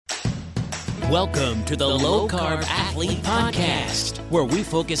Welcome to the Low Carb Athlete Podcast, where we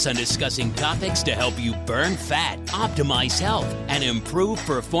focus on discussing topics to help you burn fat, optimize health, and improve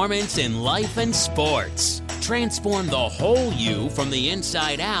performance in life and sports. Transform the whole you from the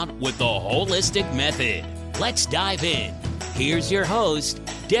inside out with the holistic method. Let's dive in. Here's your host,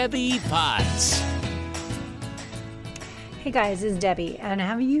 Debbie Potts. Hey guys, it's Debbie, and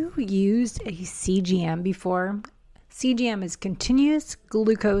have you used a CGM before? CGM is continuous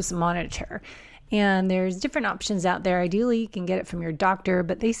glucose monitor, and there's different options out there. Ideally, you can get it from your doctor,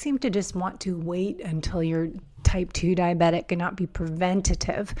 but they seem to just want to wait until you're type 2 diabetic and not be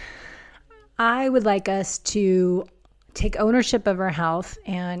preventative. I would like us to take ownership of our health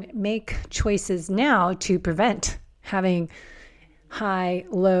and make choices now to prevent having high,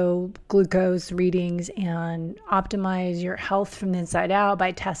 low glucose readings and optimize your health from the inside out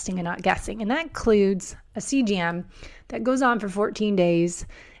by testing and not guessing. And that includes a CGM that goes on for 14 days,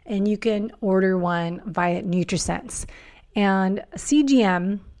 and you can order one via NutriSense. And a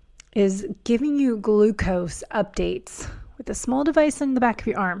CGM is giving you glucose updates with a small device in the back of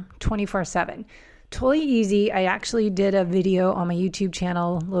your arm 24/7. Totally easy. I actually did a video on my YouTube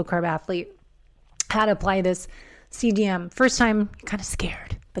channel, Low Carb Athlete, how to apply this CGM. First time, kind of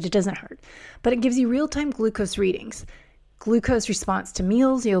scared, but it doesn't hurt. But it gives you real-time glucose readings, glucose response to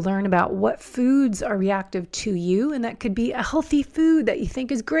meals. You'll learn about what foods are reactive to you, and that could be a healthy food that you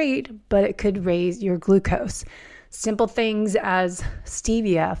think is great, but it could raise your glucose. Simple things as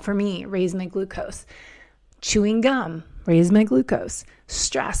stevia, for me, raise my glucose. Chewing gum, raise my glucose.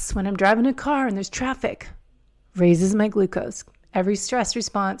 Stress, when I'm driving a car and there's traffic, raises my glucose. Every stress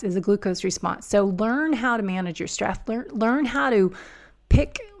response is a glucose response. So learn how to manage your stress. Learn how to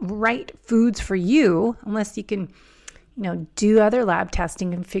pick right foods for you, unless you can, do other lab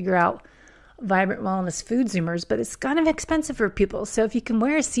testing and figure out vibrant wellness food zoomers, but it's kind of expensive for people. So if you can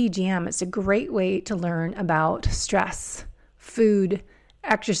wear a CGM, it's a great way to learn about stress, food,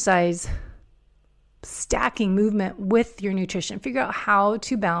 exercise, stacking movement with your nutrition. Figure out how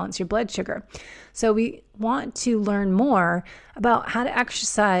to balance your blood sugar. So we want to learn more about how to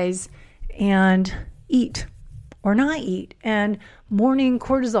exercise and eat or not eat. And morning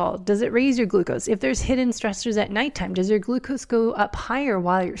cortisol, does it raise your glucose? If there's hidden stressors at nighttime, does your glucose go up higher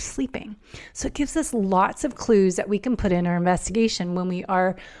while you're sleeping? So it gives us lots of clues that we can put in our investigation when we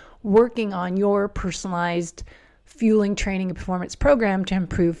are working on your personalized fueling, training, and performance program to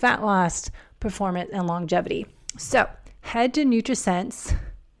improve fat loss, performance, and longevity. So head to NutriSense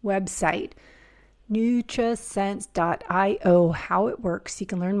website, nutrisense.io, how it works. You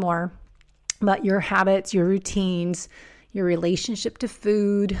can learn more about your habits, your routines, your relationship to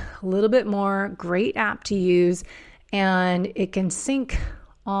food, a little bit more. Great app to use, and it can sync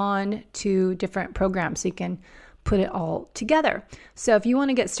on to different programs, so you can put it all together. So if you want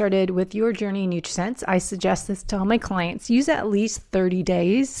to get started with your journey in NutriSense, I suggest this to all my clients. Use at least 30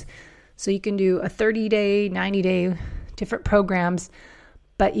 days. So you can do a 30-day, 90-day, different programs,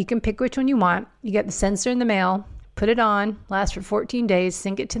 but you can pick which one you want. You get the sensor in the mail, put it on, lasts for 14 days,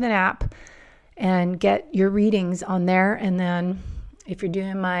 sync it to the app, and get your readings on there. And then if you're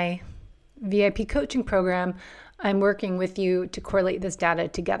doing my VIP coaching program, I'm working with you to correlate this data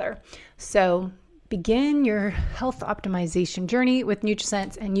together. So begin your health optimization journey with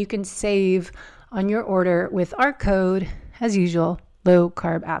NutriSense, and you can save on your order with our code, as usual, Low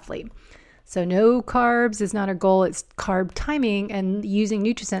Carb Athlete. So no carbs is not our goal, it's carb timing, and using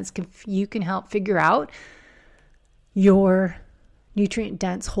NutriSense, you can help figure out your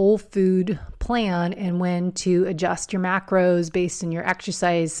nutrient-dense whole food plan and when to adjust your macros based on your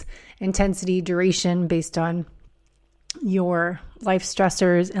exercise intensity, duration, based on your life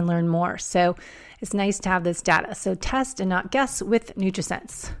stressors, and learn more. So it's nice to have this data. So test and not guess with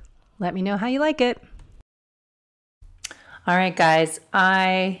NutriSense. Let me know how you like it. All right, guys,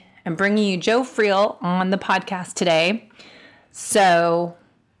 I am bringing you Joe Friel on the podcast today. So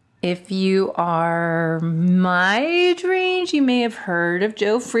if you are my age range, you may have heard of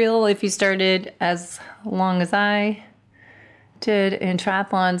Joe Friel if you started as long as I did in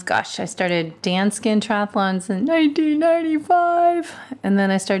triathlons. Gosh, I started Danskin triathlons in 1995, and then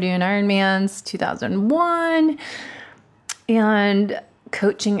I started doing Ironmans 2001, and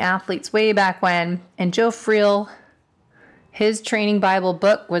coaching athletes way back when. And Joe Friel, his training Bible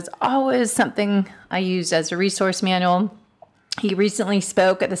book was always something I used as a resource manual. He recently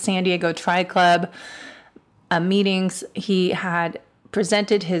spoke at the San Diego Tri Club meetings. He had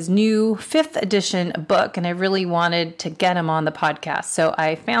presented his new 5th edition book, and I really wanted to get him on the podcast. So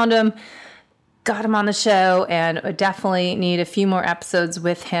I found him, got him on the show, and I definitely need a few more episodes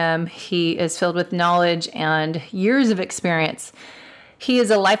with him. He is filled with knowledge and years of experience. He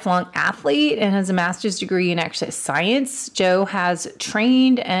is a lifelong athlete and has a master's degree in exercise science. Joe has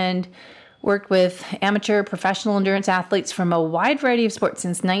trained and worked with amateur professional endurance athletes from a wide variety of sports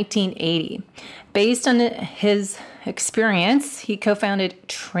since 1980. Based on his experience, he co-founded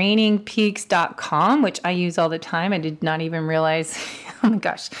trainingpeaks.com, which I use all the time. I did not even realize, oh my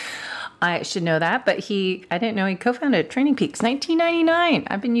gosh, I should know that, but I didn't know he co-founded Training Peaks, 1999.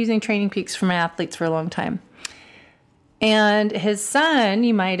 I've been using Training Peaks for my athletes for a long time. And his son,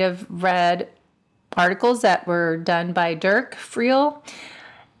 you might have read articles that were done by Dirk Friel.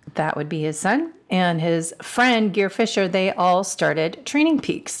 That would be his son. And his friend, Gear Fisher, they all started Training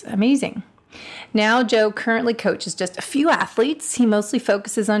Peaks. Amazing. Now, Joe currently coaches just a few athletes. He mostly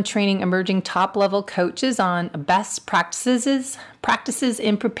focuses on training emerging top-level coaches on best practices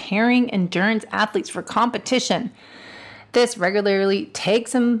in preparing endurance athletes for competition. This regularly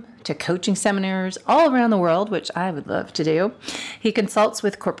takes him to coaching seminars all around the world, which I would love to do. He consults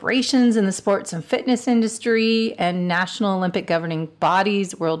with corporations in the sports and fitness industry and National Olympic governing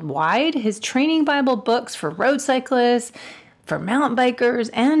bodies worldwide. His training Bible books for road cyclists, for mountain bikers,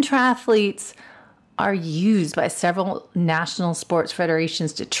 and triathletes are used by several national sports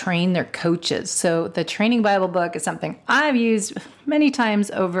federations to train their coaches. So the Training Bible book is something I've used many times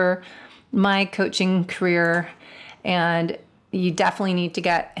over my coaching career, and you definitely need to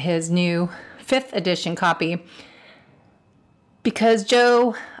get his new 5th edition copy because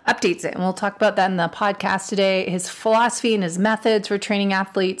Joe updates it. And we'll talk about that in the podcast today. His philosophy and his methods for training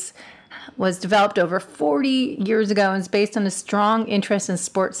athletes was developed over 40 years ago and is based on a strong interest in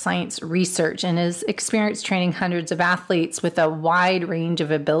sports science research and his experience training hundreds of athletes with a wide range of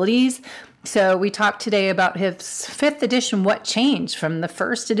abilities. So we talked today about his 5th edition, what changed from the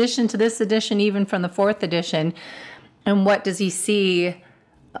 1st edition to this edition, even from the 4th edition. And what does he see,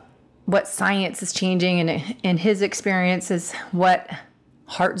 what science is changing in his experiences, what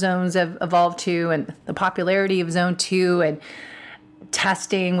heart zones have evolved to, and the popularity of zone 2, and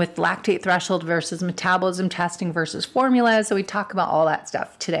testing with lactate threshold versus metabolism testing versus formulas. So we talk about all that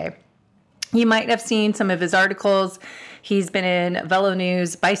stuff today. You might have seen some of his articles. He's been in Velo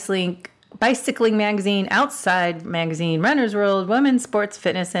News, Bicycling Magazine, Outside Magazine, Runner's World, Women's Sports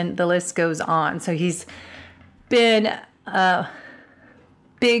Fitness, and the list goes on. So he's been a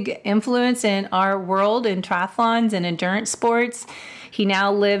big influence in our world in triathlons and endurance sports. He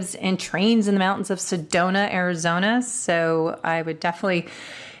now lives and trains in the mountains of Sedona, Arizona. So I would definitely,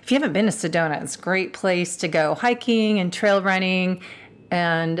 if you haven't been to Sedona, it's a great place to go hiking and trail running.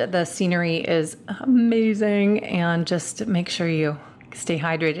 And the scenery is amazing. And just make sure you stay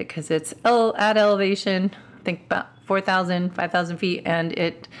hydrated because it's at elevation, I think about 4,000, 5,000 feet, and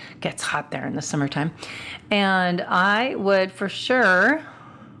it gets hot there in the summertime. And I would for sure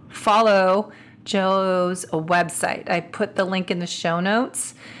follow Joe's website. I put the link in the show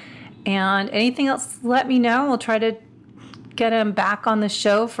notes. And anything else, let me know. We'll try to get him back on the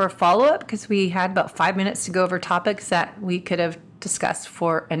show for a follow-up because we had about 5 minutes to go over topics that we could have discussed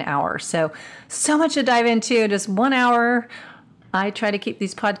for an hour. So much to dive into. Just 1 hour. I try to keep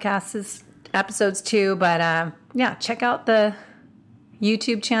these podcasts episodes too, but check out the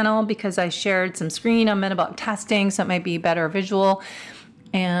YouTube channel because I shared some screen on metabolic testing, so it might be better visual.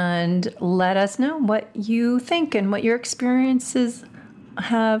 And let us know what you think and what your experiences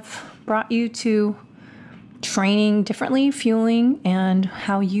have brought you to training differently, fueling, and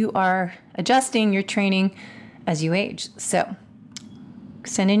how you are adjusting your training as you age. So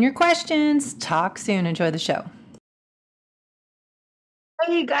send in your questions. Talk soon. Enjoy the show.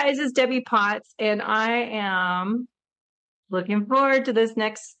 Hey guys, it's Debbie Potts, and I am looking forward to this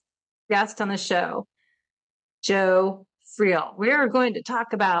next guest on the show, Joe Friel. We are going to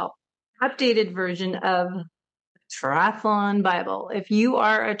talk about updated version of Triathlon Bible. If you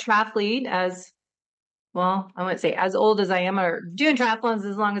are a triathlete, I wouldn't say as old as I am or doing triathlons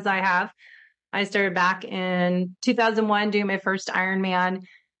as long as I have. I started back in 2001 doing my first Ironman,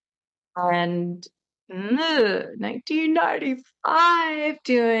 and 1995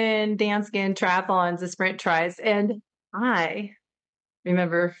 doing Danskin triathlons, the sprint tries. And I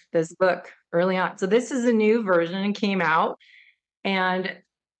remember this book early on. So this is a new version and came out. And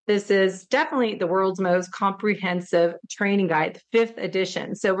this is definitely the world's most comprehensive training guide, the 5th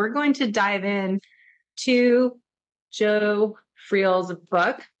edition. So we're going to dive in to Joe Friel's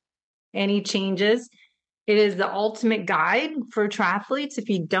book, any changes. It is the ultimate guide for triathletes. If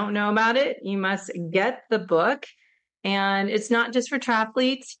you don't know about it, you must get the book. And it's not just for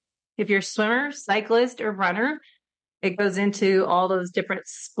triathletes. If you're a swimmer, cyclist, or runner, it goes into all those different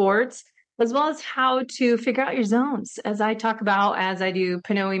sports, as well as how to figure out your zones, as I talk about as I do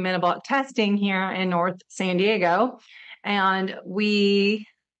Pinoe metabolic testing here in North San Diego. And we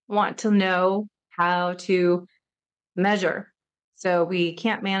want to know how to measure. So we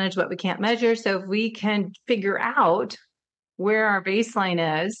can't manage what we can't measure. So if we can figure out where our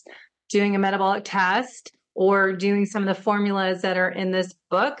baseline is, doing a metabolic test or doing some of the formulas that are in this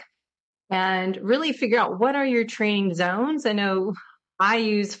book, and really figure out what are your training zones. I know I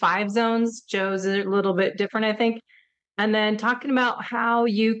use 5 zones. Joe's a little bit different, I think. And then talking about how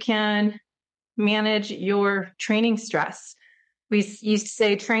you can manage your training stress. We used to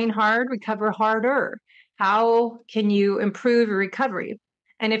say train hard, recover harder. How can you improve your recovery?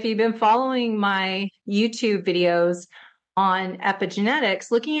 And if you've been following my YouTube videos on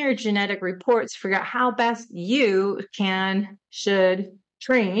epigenetics, looking at your genetic reports, figure out how best you should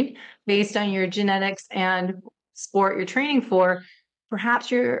train based on your genetics and sport you're training for.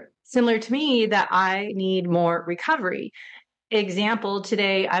 Perhaps you're similar to me that I need more recovery. Example,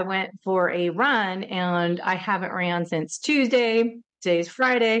 today I went for a run and I haven't ran since Tuesday. Today's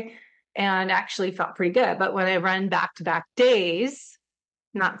Friday and actually felt pretty good. But when I run back-to-back days,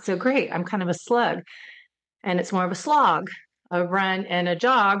 not so great. I'm kind of a slug and it's more of a slog, a run and a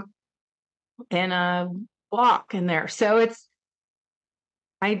jog and a walk in there. So it's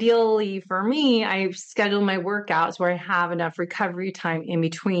ideally for me, I schedule my workouts where I have enough recovery time in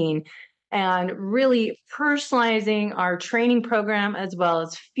between and really personalizing our training program as well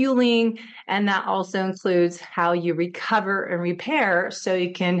as fueling. And that also includes how you recover and repair so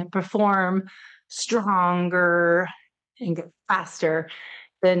you can perform stronger and get faster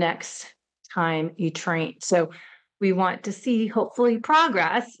the next time you train. So we want to see hopefully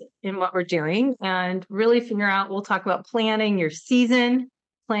progress in what we're doing and really figure out, we'll talk about planning your season,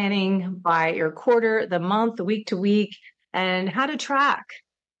 planning by your quarter, the month, the week to week, and how to track.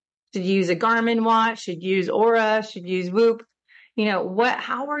 Should use a Garmin watch, should use Aura, should use Whoop.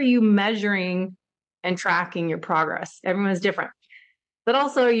 How are you measuring and tracking your progress? Everyone's different. But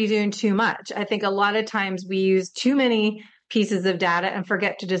also, are you doing too much? I think a lot of times we use too many pieces of data and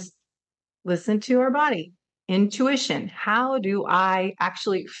forget to just listen to our body. Intuition. How do I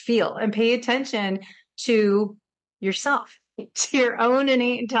actually feel? And pay attention to yourself, to your own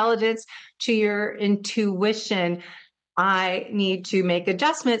innate intelligence, to your intuition. I need to make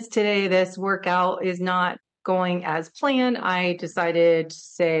adjustments today. This workout is not going as planned. I decided,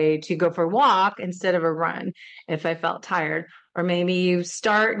 to go for a walk instead of a run if I felt tired. Or maybe you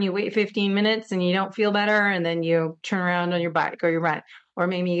start and you wait 15 minutes and you don't feel better, and then you turn around on your bike or you run. Or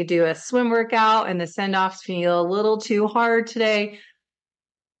maybe you do a swim workout and the send-offs feel a little too hard today.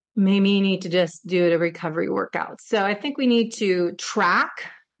 Maybe you need to just do a recovery workout. So I think we need to track,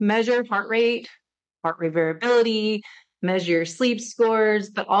 measure heart rate variability, measure your sleep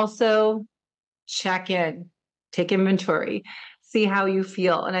scores, but also check in, take inventory, see how you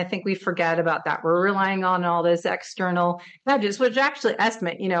feel. And I think we forget about that. We're relying on all this external gadgets, which actually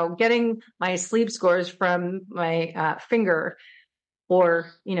estimate, getting my sleep scores from my finger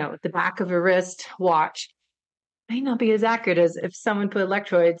or, the back of a wrist watch may not be as accurate as if someone put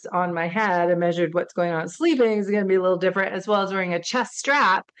electrodes on my head and measured what's going on sleeping is going to be a little different, as well as wearing a chest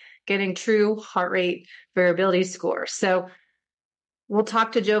strap, getting true heart rate variability score. So we'll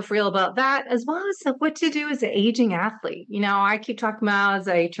talk to Joe Friel about that, as well as what to do as an aging athlete. I keep talking about as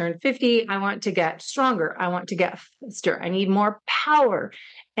I turn 50, I want to get stronger. I want to get faster. I need more power.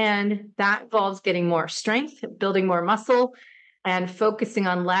 And that involves getting more strength, building more muscle, and focusing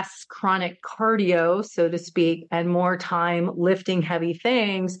on less chronic cardio, so to speak, and more time lifting heavy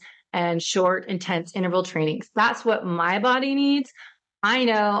things and short, intense interval trainings. That's what my body needs. I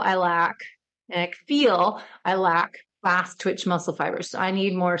know I lack, and I feel I lack fast twitch muscle fibers. So I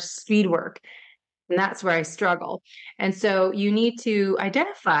need more speed work. And that's where I struggle. And so you need to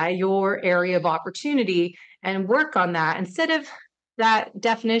identify your area of opportunity and work on that. Instead of that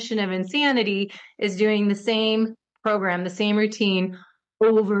definition of insanity is doing the same program, the same routine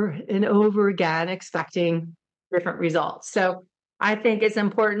over and over again, expecting different results. So I think it's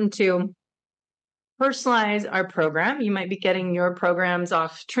important to personalize our program. You might be getting your programs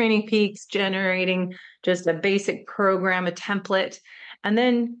off Training Peaks, generating just a basic program, a template, and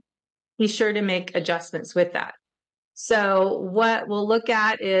then be sure to make adjustments with that. So what we'll look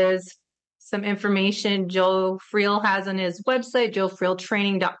at is some information Joe Friel has on his website,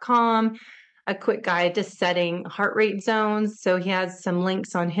 joefrieltraining.com, a quick guide to setting heart rate zones. So he has some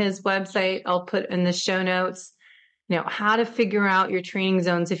links on his website I'll put in the show notes. How to figure out your training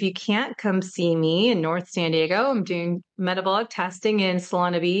zones. If you can't come see me in North San Diego, I'm doing metabolic testing in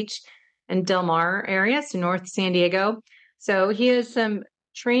Solana Beach and Del Mar area, so North San Diego. So he has some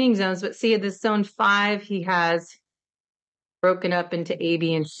training zones, but see this zone 5, he has broken up into A,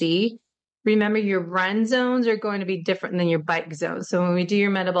 B, and C. Remember, your run zones are going to be different than your bike zones. So when we do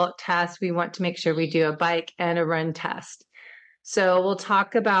your metabolic test, we want to make sure we do a bike and a run test. So we'll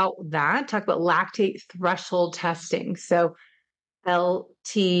talk about that, talk about lactate threshold testing. So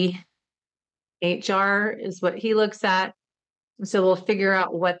LTHR is what he looks at. So we'll figure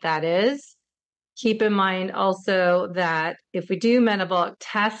out what that is. Keep in mind also that if we do metabolic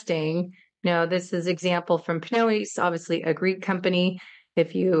testing, this is example from Pnoe, obviously a Greek company.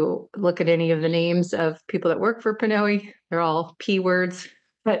 If you look at any of the names of people that work for Pnoe, they're all P words,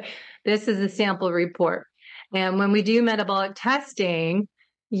 but this is a sample report. And when we do metabolic testing,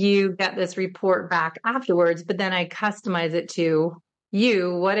 you get this report back afterwards, but then I customize it to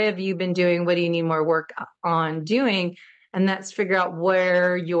you. What have you been doing? What do you need more work on doing? And let's figure out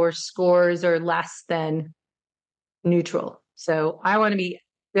where your scores are less than neutral. So I want to be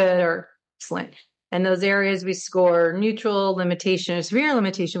good or excellent. And those areas we score neutral, limitation, or severe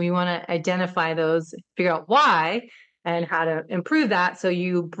limitation, we want to identify those, figure out why and how to improve that. So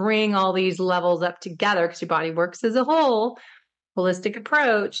you bring all these levels up together because your body works as a whole, holistic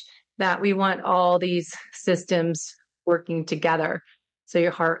approach, that we want all these systems working together. So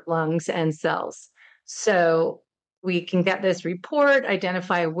your heart, lungs, and cells. So we can get this report,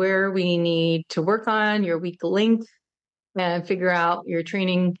 identify where we need to work on your weak link, and figure out your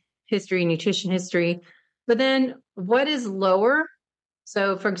training history, nutrition history. But then what is lower?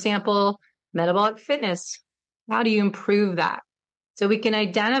 So for example, metabolic fitness. How do you improve that? So we can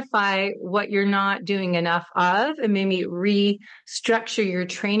identify what you're not doing enough of and maybe restructure your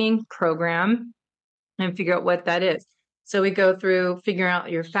training program and figure out what that is. So we go through figuring out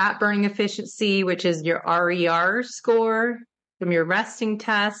your fat burning efficiency, which is your RER score from your resting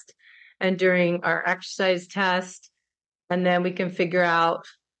test and during our exercise test. And then we can figure out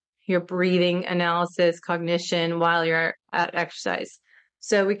your breathing analysis, cognition while you're at exercise.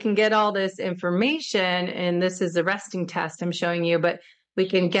 So we can get all this information, and this is the resting test I'm showing you, but we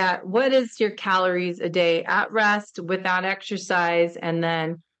can get what is your calories a day at rest without exercise, and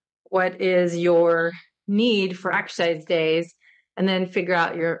then what is your need for exercise days, and then figure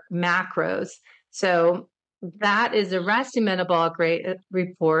out your macros. So that is a resting metabolic rate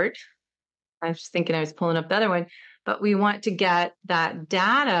report. I was just thinking I was pulling up the other one, but we want to get that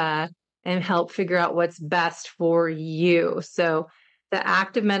data and help figure out what's best for you. So the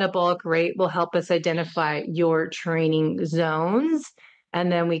active metabolic rate will help us identify your training zones,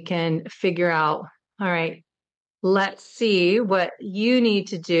 and then we can figure out, all right, let's see what you need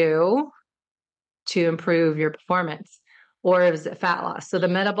to do to improve your performance, or is it fat loss? So the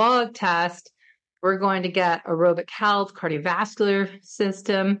metabolic test, we're going to get aerobic health, cardiovascular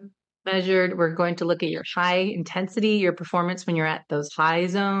system measured. We're going to look at your high intensity, your performance when you're at those high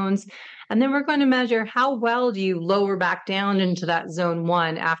zones. And then we're going to measure how well do you lower back down into that zone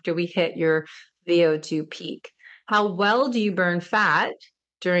 1 after we hit your VO2 peak. How well do you burn fat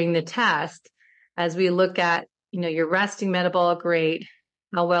during the test as we look at, your resting metabolic rate?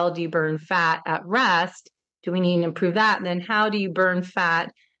 How well do you burn fat at rest? Do we need to improve that? And then how do you burn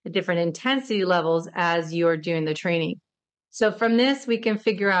fat at different intensity levels as you're doing the training? So from this, we can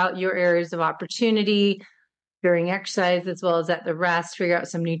figure out your areas of opportunity during exercise as well as at the rest, figure out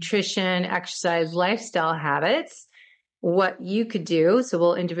some nutrition, exercise, lifestyle habits, what you could do. So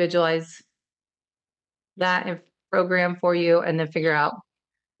we'll individualize that program for you and then figure out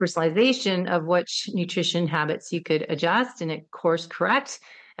personalization of which nutrition habits you could adjust and course correct.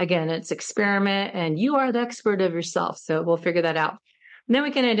 Again, it's experiment and you are the expert of yourself. So we'll figure that out. And then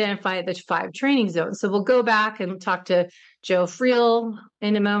we can identify the 5 training zones. So we'll go back and talk to Joe Friel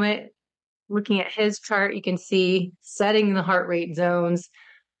in a moment. Looking at his chart, you can see setting the heart rate zones.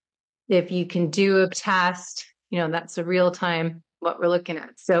 If you can do a test, that's a real time what we're looking at.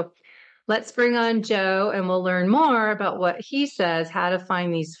 So let's bring on Joe and we'll learn more about what he says, how to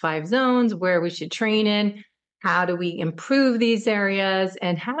find these 5 zones, where we should train in, how do we improve these areas,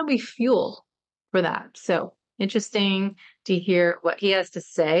 and how do we fuel for that. So interesting to hear what he has to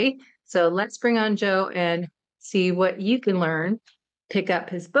say. So let's bring on Joe and see what you can learn. Pick up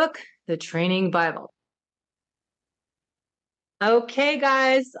his book, The Training Bible. Okay,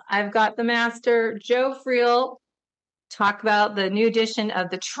 guys, I've got the master, Joe Friel, talk about the new edition of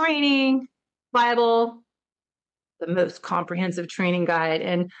the Training Bible, the most comprehensive training guide.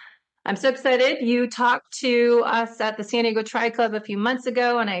 And I'm so excited. You talked to us at the San Diego Tri Club a few months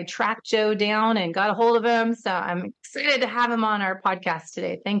ago, and I tracked Joe down and got a hold of him. So I'm excited to have him on our podcast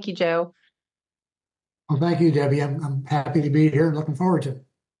today. Thank you, Joe. Well, thank you, Debbie. I'm happy to be here and looking forward to it.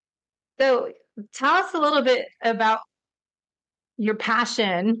 So tell us a little bit about your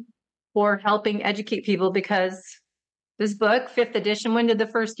passion for helping educate people, because this book, 5th edition, when did the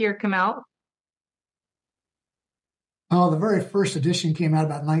first year come out? Oh, the very first edition came out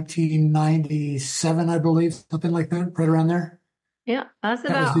about 1997, I believe, something like that, right around there. Yeah, that's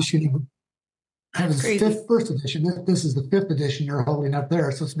That was about, issue. That that's was crazy. first edition. This is the fifth edition you're holding up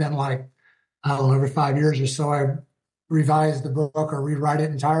there. So it's been like, I don't know, every 5 years or so, I revise the book or rewrite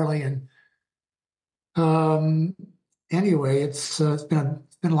it entirely. And um, anyway, it's been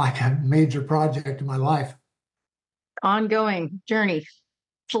like a major project in my life. Ongoing journey.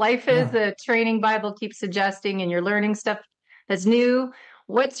 Life is Yeah. a training Bible keeps suggesting, and you're learning stuff that's new.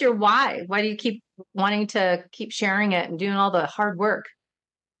 What's your why? Why do you keep wanting to keep sharing it and doing all the hard work?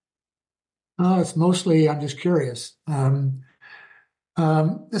 It's mostly I'm just curious.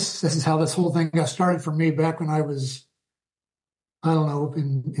 This is how this whole thing got started for me back when I was, I don't know,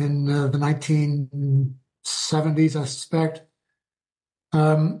 in the 1970s, I suspect.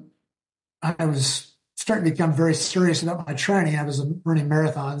 Um, I was starting to become very serious about my training. I was running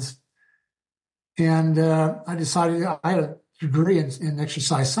marathons, and I decided I had a degree in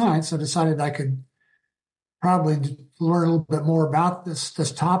exercise science. So I decided I could probably learn a little bit more about this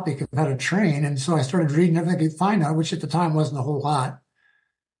topic of how to train. And so I started reading everything I could find out, which at the time wasn't a whole lot,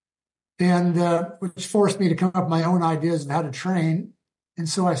 and which forced me to come up with my own ideas of how to train. And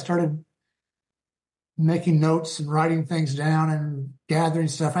so I started making notes and writing things down and gathering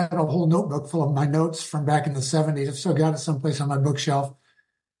stuff. I had a whole notebook full of my notes from back in the 70s. I've still got it someplace on my bookshelf.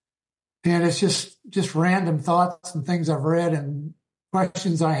 And it's just random thoughts and things I've read and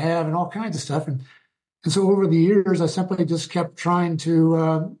questions I have and all kinds of stuff. And so over the years, I simply just kept trying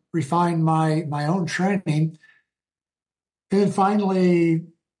to refine my own training. And then finally, it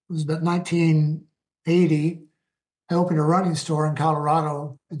was about 1980, I opened a running store in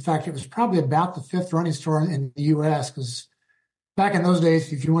Colorado. In fact, it was probably about the fifth running store in the U.S. because back in those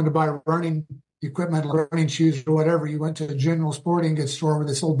days, if you wanted to buy running equipment, running shoes or whatever, you went to a general sporting goods store where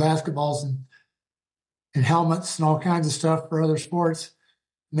they sold basketballs and helmets and all kinds of stuff for other sports.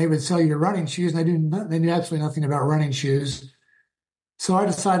 And they would sell you running shoes, and they knew absolutely nothing about running shoes. So I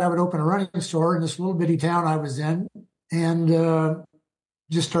decided I would open a running store in this little bitty town I was in, and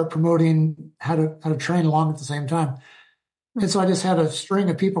just start promoting how to train along at the same time. And so I just had a string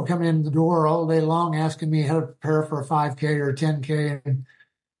of people coming in the door all day long asking me how to prepare for a 5K or a 10K. And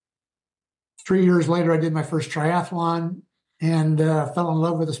 3 years later, I did my first triathlon and fell in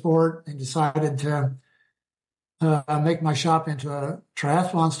love with the sport and decided to make my shop into a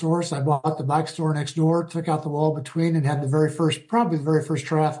triathlon store. So I bought the bike store next door, took out the wall between, and had probably the very first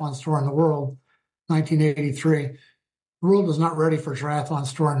triathlon store in the world, 1983. The world was not ready for a triathlon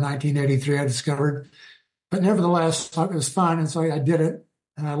store in 1983, I discovered. But nevertheless, it was fun, and so I did it.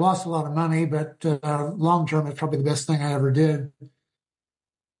 And I lost a lot of money, but long term, it's probably the best thing I ever did.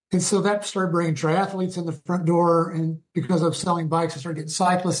 And so that started bringing triathletes in the front door. And because I was selling bikes, I started getting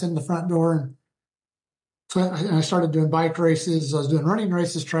cyclists in the front door. And so I started doing bike races. I was doing running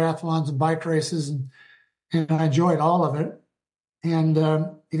races, triathlons, and bike races, and I enjoyed all of it. And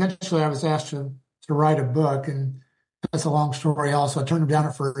eventually I was asked to write a book, and that's a long story also. I turned them down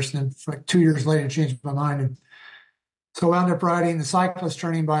at first, and then for like 2 years later, changed my mind. And so I wound up writing the Cyclist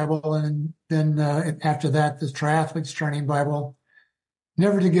Training Bible, and then after that, the Triathletes Training Bible.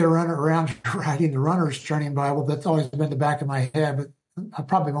 Never to get around to writing the Runner's Training Bible. That's always been in the back of my head, but I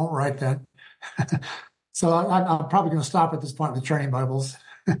probably won't write that. So I'm probably going to stop at this point with training Bibles.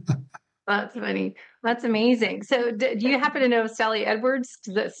 That's funny. That's amazing. So do you happen to know Sally Edwards?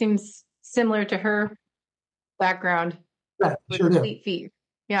 Because that seems similar to her background Yeah, with sure do. Fleet Feet.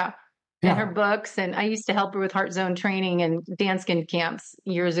 Yeah. Yeah. And her books. And I used to help her with Heart Zone training and Danskin camps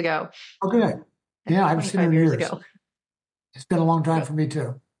years ago. Okay. Yeah, I haven't seen her in years. Ago. It's been a long time for me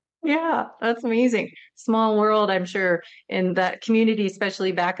too. Yeah, that's amazing. Small world, I'm sure, in that community,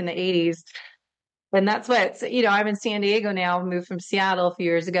 especially back in the 80s. And that's what, I'm in San Diego now, moved from Seattle a few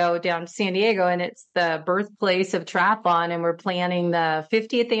years ago down to San Diego, and it's the birthplace of triathlon. And we're planning the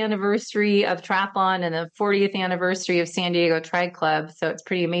 50th anniversary of triathlon and the 40th anniversary of San Diego Tri Club. So it's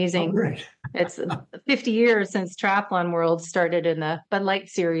pretty amazing. Oh, great. It's 50 years since Triathlon World started in the Bud Light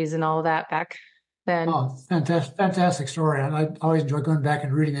series and all of that back then. Oh, fantastic story. And I always enjoy going back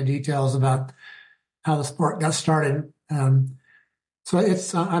and reading the details about how the sport got started. So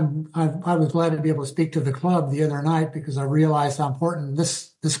I was glad to be able to speak to the club the other night because I realized how important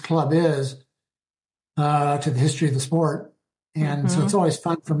this club is to the history of the sport. And so it's always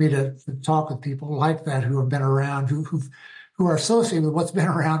fun for me to talk with people like that who have been around, who are associated with what's been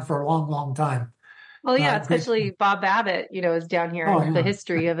around for a long, long time. Well, yeah, especially Bob Babbitt, is down here. The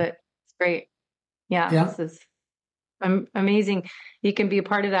history of it. It's great. Yeah. This is amazing. You can be a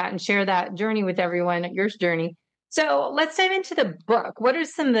part of that and share that journey with everyone, your journey. So let's dive into the book. What are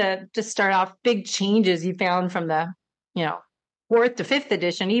some of to start off, big changes you found from the fourth to fifth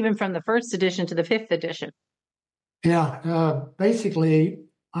edition, even from the first edition to the fifth edition. Yeah. Basically,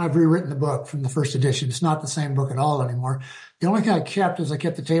 I've rewritten the book from the first edition. It's not the same book at all anymore. The only thing I kept is I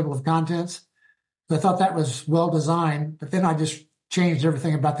kept the table of contents. I thought that was well designed, but then I just changed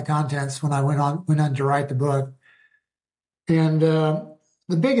everything about the contents when I went on to write the book. And the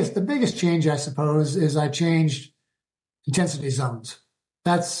biggest change, I suppose, is I changed intensity zones.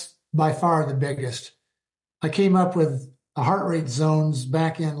 That's by far the biggest. I came up with the heart rate zones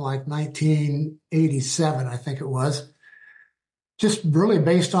back in like 1987, I think it was, just really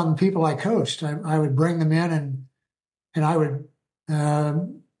based on the people I coached. I would bring them in and I would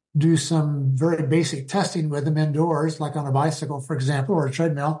do some very basic testing with them indoors, like on a bicycle, for example, or a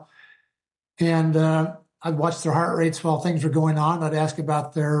treadmill. And I'd watch their heart rates while things were going on. I'd ask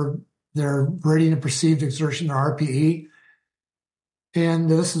about their rating of perceived exertion, or RPE. And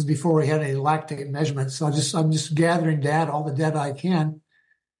this is before we had any lactate measurements. So I'm just gathering data, all the data I can.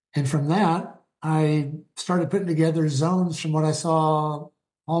 And from that, I started putting together zones from what I saw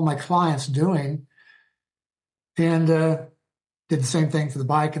all my clients doing, and did the same thing for the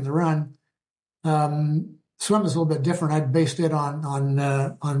bike and the run. Swim is a little bit different. I based it on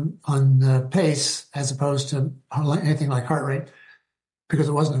pace as opposed to anything like heart rate, because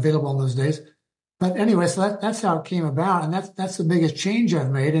it wasn't available in those days. But anyway, so that's how it came about, and that's the biggest change I've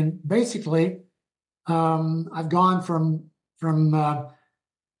made. And basically, I've gone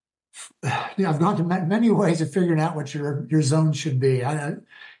I've gone to many ways of figuring out what your zone should be. It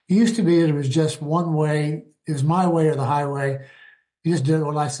used to be that it was just one way. It was my way or the highway. You just did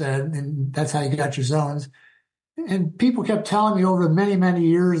what I said, and that's how you got your zones. And people kept telling me over many, many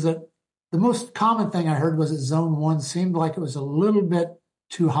years that the most common thing I heard was that zone 1 seemed like it was a little bit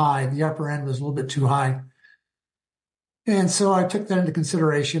too high. The upper end was a little bit too high. And so I took that into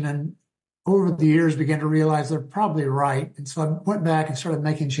consideration, and over the years began to realize they're probably right. And so I went back and started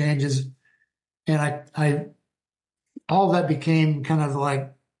making changes, and I all that became kind of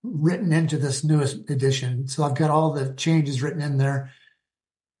like written into this newest edition. So I've got all the changes written in there.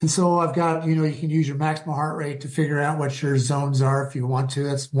 And so I've got, you can use your maximal heart rate to figure out what your zones are if you want to.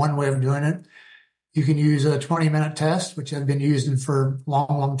 That's one way of doing it. You can use a 20-minute test, which I've been using for a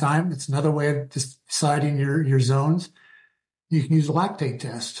long, long time. It's another way of just deciding your zones. You can use a lactate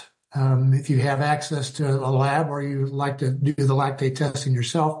test. If you have access to a lab or you like to do the lactate testing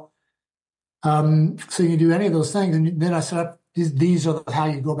yourself. So you can do any of those things. And then I set up, these are how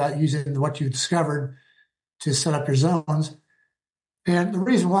you go about using what you discovered to set up your zones. And the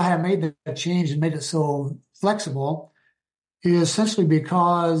reason why I made that change and made it so flexible is essentially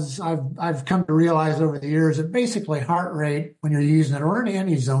because I've come to realize over the years that basically heart rate, when you're using it, or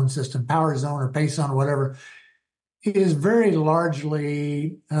any zone system, power zone or pace zone or whatever, is very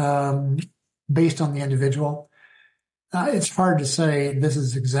largely based on the individual. It's hard to say this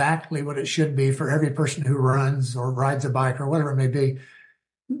is exactly what it should be for every person who runs or rides a bike or whatever it may be.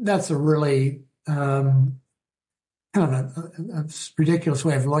 That's a really kind of a ridiculous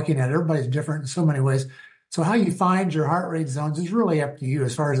way of looking at it. Everybody's different in so many ways. So how you find your heart rate zones is really up to you,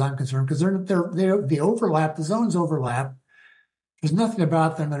 as far as I'm concerned, because they overlap. The zones overlap. There's nothing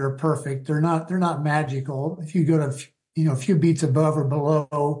about them that are perfect. They're not magical. If you go to a few beats above or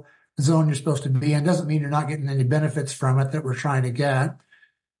below the zone you're supposed to be in, doesn't mean you're not getting any benefits from it that we're trying to get.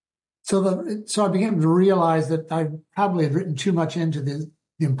 So I began to realize that I probably had written too much into the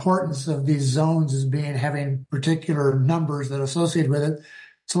importance of these zones as having particular numbers that are associated with it.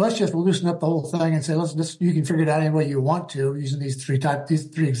 So let's just loosen up the whole thing and say, you can figure it out any way you want to using these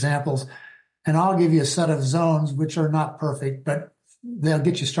three examples. And I'll give you a set of zones, which are not perfect, but they'll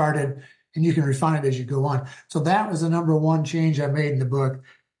get you started and you can refine it as you go on. So that was the number one change I made in the book.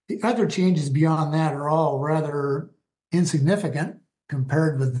 The other changes beyond that are all rather insignificant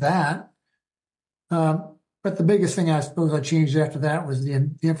compared with that. But the biggest thing I suppose I changed after that was the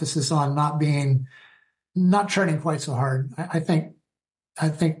emphasis on not training quite so hard. I think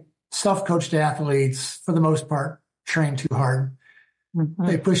self-coached athletes, for the most part, train too hard. Mm-hmm.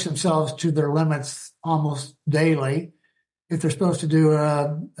 They push themselves to their limits almost daily. If they're supposed to do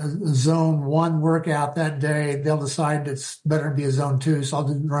a zone 1 workout that day, they'll decide it's better to be a zone 2, so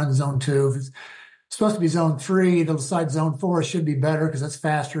I'll run zone 2. If it's supposed to be zone 3, they'll decide zone 4 should be better because it's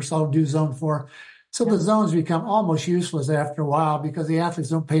faster, so I'll do zone 4. So the zones become almost useless after a while because the athletes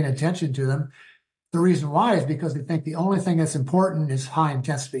don't pay any attention to them. The reason why is because they think the only thing that's important is high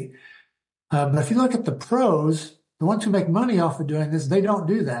intensity. But if you look at the pros, the ones who make money off of doing this, they don't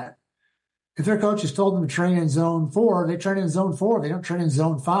do that. If their coach has told them to train in zone 4, they train in zone 4. They don't train in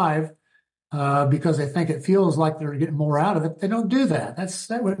zone 5. because they think it feels like they're getting more out of it. They don't do that.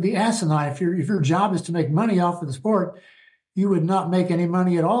 That would be asinine. If your job is to make money off of the sport, you would not make any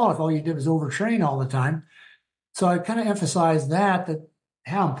money at all if all you did was overtrain all the time. So I kind of emphasize that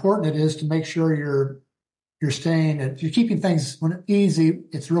how important it is to make sure you're keeping things when it's easy.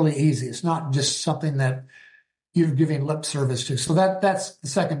 It's really easy. It's not just something that you're giving lip service to. So that's the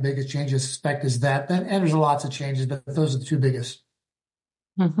second biggest change I suspect is that. And there's lots of changes, but those are the two biggest.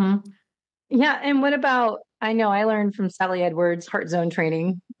 Mm-hmm. Yeah. And what about, I know I learned from Sally Edwards, heart zone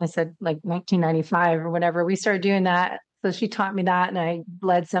training. I said like 1995 or whatever. We started doing that. So she taught me that and I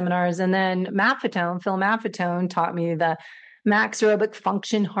led seminars. And then Phil Maffetone taught me the max aerobic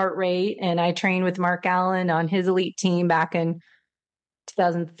function heart rate. And I trained with Mark Allen on his elite team back in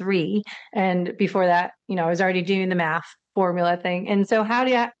 2003. And before that, I was already doing the math formula thing. And so how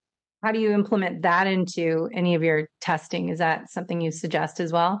do you implement that into any of your testing? Is that something you suggest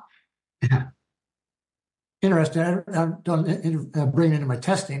as well? Yeah. Interesting. I don't bring it into my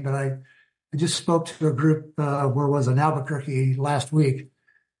testing, but I just spoke to a group in Albuquerque last week,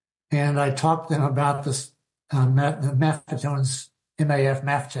 and I talked to them about this Maffetone's MAF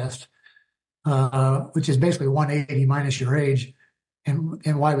math test, which is basically 180 minus your age, and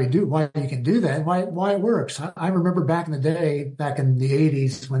why you can do that, and why it works. I remember back in the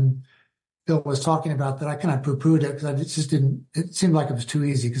 80s when Phil was talking about that, I kind of poo-pooed it because it seemed like it was too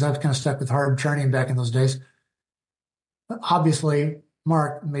easy because I was kind of stuck with hard training back in those days. Obviously,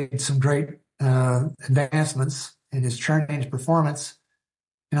 Mark made some great advancements in his training performance.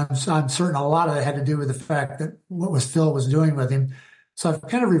 And I'm certain a lot of that had to do with the fact that what Phil was doing with him. So I've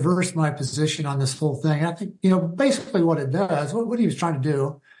kind of reversed my position on this whole thing. I think, basically what it does, what he was trying to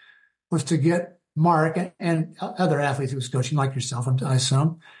do was to get Mark and other athletes he was coaching, like yourself, I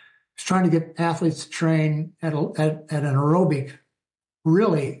assume, was trying to get athletes to train at an aerobic,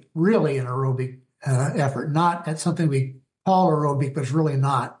 really, really an aerobic effort, not at something we call aerobic, but it's really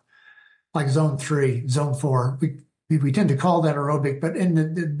not, like zone 3, zone 4. We tend to call that aerobic, but in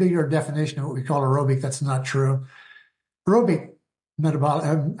the bigger definition of what we call aerobic, that's not true. Aerobic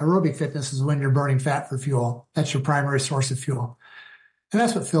fitness is when you're burning fat for fuel. That's your primary source of fuel. And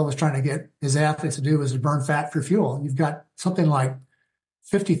that's what Phil was trying to get his athletes to do, is to burn fat for fuel. You've got something like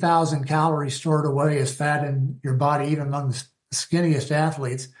 50,000 calories stored away as fat in your body, even among the skinniest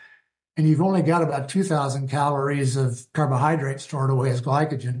athletes. And you've only got about 2,000 calories of carbohydrate stored away as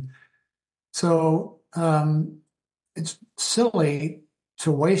glycogen. So it's silly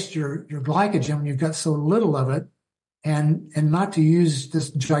to waste your glycogen when you've got so little of it, and not to use this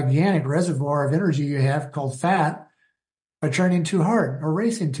gigantic reservoir of energy you have called fat by training too hard or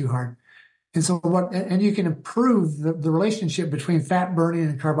racing too hard. And so and you can improve the relationship between fat burning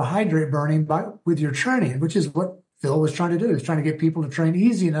and carbohydrate burning with your training, which is what Phil was trying to do. He's trying to get people to train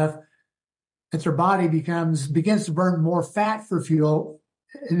easy enough that their body begins to burn more fat for fuel,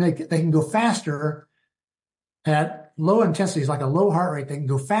 and they can go faster at low intensities, like a low heart rate. They can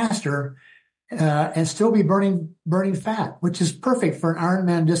go faster and still be burning fat, which is perfect for an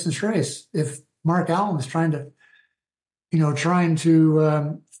Ironman distance race. If Mark Allen is trying to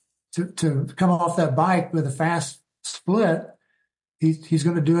come off that bike with a fast split, he's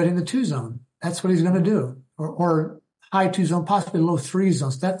going to do it in the 2 zone. That's what he's going to do, or high 2 zone, possibly low 3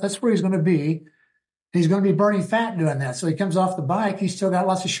 zones. That's where he's going to be. He's going to be burning fat doing that. So he comes off the bike, he's still got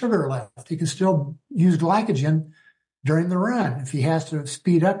lots of sugar left. He can still use glycogen during the run. If he has to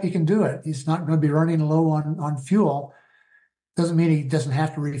speed up, he can do it. He's not going to be running low on fuel. Doesn't mean he doesn't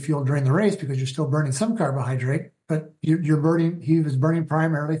have to refuel during the race, because you're still burning some carbohydrate, but he was burning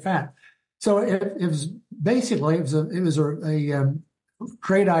primarily fat. So it was a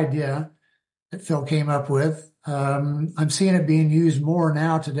great idea that Phil came up with. I'm seeing it being used more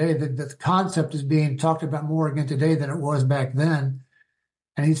now today. The concept is being talked about more again today than it was back then.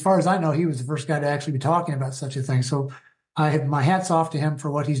 And as far as I know, he was the first guy to actually be talking about such a thing. So I have my hats off to him for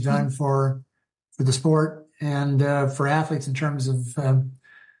what he's done for the sport and for athletes in terms of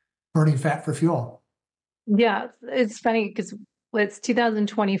burning fat for fuel. Yeah, it's funny because it's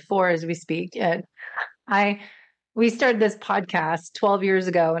 2024 as we speak. And we started this podcast 12 years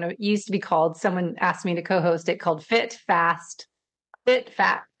ago, and it used to be called, someone asked me to co-host it, called Fit, Fat,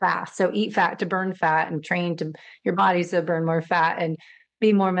 Fast. So eat fat to burn fat and train to your body to burn more fat and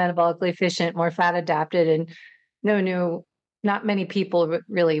be more metabolically efficient, more fat adapted. And not many people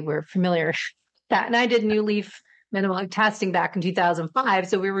really were familiar with that. And I did New Leaf metabolic testing back in 2005.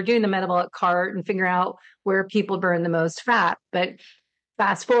 So we were doing the metabolic cart and figuring out where people burn the most fat. But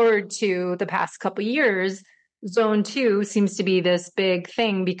fast forward to the past couple of years, zone 2 seems to be this big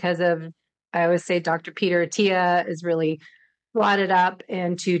thing because of, I always say Dr. Peter Attia is really brought it up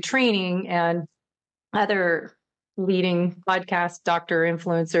into training and other leading podcast doctor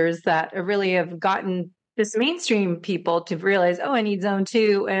influencers that really have gotten this mainstream people to realize, oh, I need zone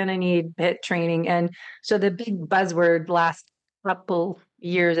 2 and I need HIIT training. And so the big buzzword last couple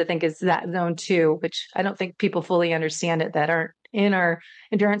years, I think, is that zone 2, which I don't think people fully understand it that aren't in our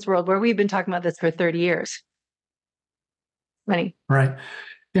endurance world, where we've been talking about this for 30 years. Funny. Right.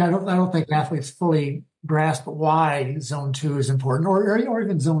 Yeah, I don't think athletes fully grasp why zone 2 is important, or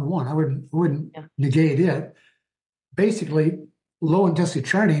even zone 1. I wouldn't negate it. Basically, low intensity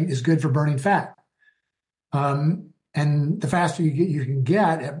training is good for burning fat. And the faster you can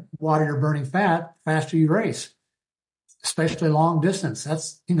get at what you're burning fat, the faster you race, especially long distance.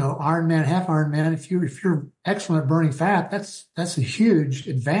 That's, Ironman, half Ironman. If you're excellent at burning fat, that's a huge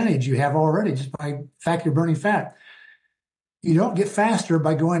advantage you have already just by the fact you're burning fat. You don't get faster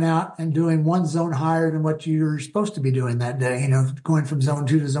by going out and doing one zone higher than what you're supposed to be doing that day. Going from zone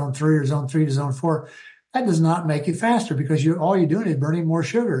 2 to zone 3 or zone 3 to zone 4. That does not make you faster because all you're doing is burning more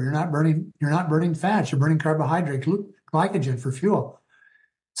sugar. You're not burning fats. You're burning carbohydrate, glycogen for fuel.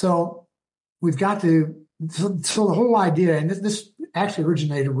 So we've got to. So the whole idea, and this actually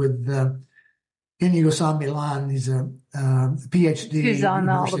originated with Inigo San Milan. He's a PhD. He's on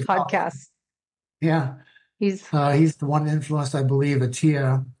all the podcasts. Yeah, he's the one that influenced, I believe,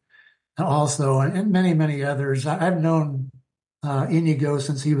 Atia also, and many, many others. I've known Inigo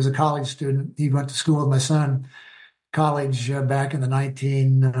since he was a college student. He went to school with my son, college back in the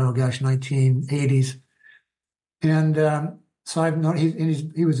 1980s. And so I've known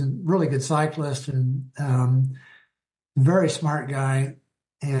he was a really good cyclist and very smart guy.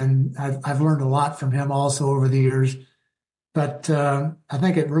 And I've learned a lot from him also over the years. But I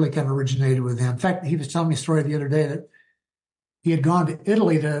think it really kind of originated with him. In fact, he was telling me a story the other day that he had gone to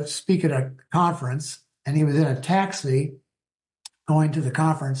Italy to speak at a conference, and he was in a taxi going to the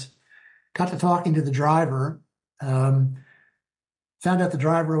conference, got to talking to the driver, found out the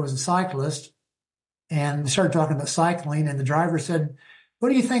driver was a cyclist, and started talking about cycling. And the driver said, "What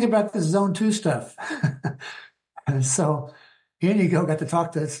do you think about this zone 2 stuff?" And so Inigo got to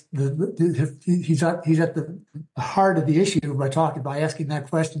talk to he's at the heart of the issue by asking that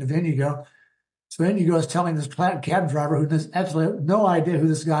question of Inigo. So Inigo is telling this cab driver who has absolutely no idea who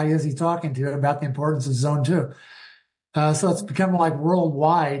this guy is he's talking to about the importance of zone 2. So it's become like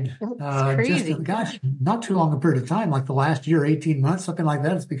worldwide. Crazy. Not too long a period of time, like the last year, 18 months, something like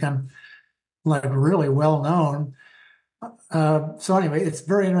that. It's become like really well known. So anyway, it's a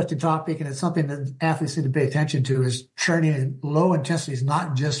very interesting topic, and it's something that athletes need to pay attention to, is training in low intensities,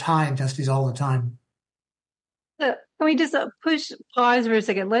 not just high intensities all the time. Can we just pause for a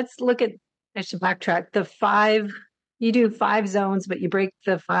second? Let's look at, I should backtrack, the 5, you do 5 zones, but you break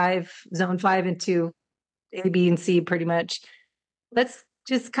the zone 5 into A, B, and C pretty much. Let's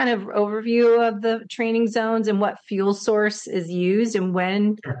just kind of overview of the training zones and what fuel source is used and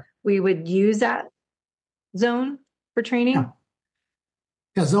when we would use that zone for training.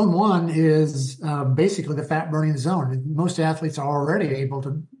 Yeah, zone 1 is basically the fat burning zone. Most athletes are already able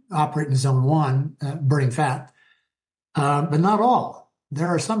to operate in zone 1, burning fat, but not all. There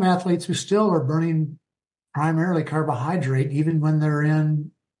are some athletes who still are burning primarily carbohydrate even when they're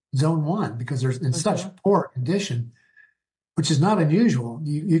in zone 1 because they're in such poor condition, which is not unusual.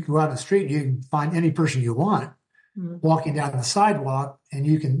 You can go out on the street, you can find any person you want walking down the sidewalk, and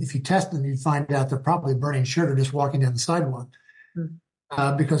you can, if you test them, you find out they're probably burning sugar just walking down the sidewalk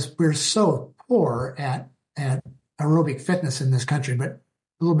because we're so poor at aerobic fitness in this country, but a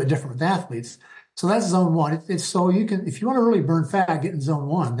little bit different with athletes. So that's zone 1. It's so you can, if you want to really burn fat, get in zone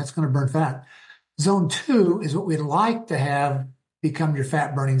 1. That's going to burn fat. Zone 2 is what we'd like to have become your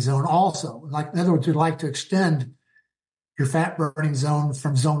fat burning zone also. Like, in other words, we'd like to extend your fat burning zone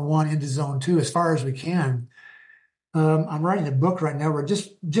from zone 1 into zone 2 as far as we can. I'm writing a book right now where I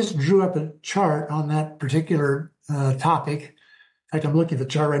just drew up a chart on that particular topic. In fact, I'm looking at the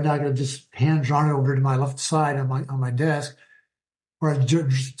chart right now. I got just hand drawn it over to my left side on my desk, where I'm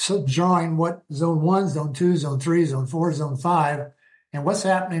drawing what zone 1, zone 2, zone 3, zone 4, zone 5, and what's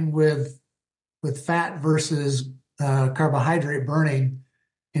happening with fat versus carbohydrate burning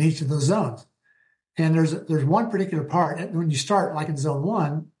in each of those zones. And there's one particular part when you start, like in zone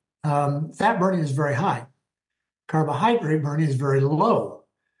 1, fat burning is very high. Carbohydrate burning is very low.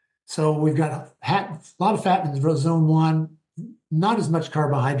 So we've got a lot of fat in zone 1, not as much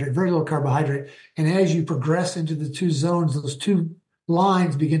carbohydrate, very little carbohydrate. And as you progress into the 2 zones, those 2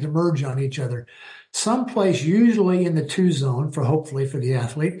 lines begin to merge on each other. Someplace usually in the 2 zone, hopefully for the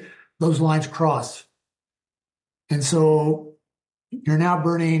athlete, those lines cross. And so you're now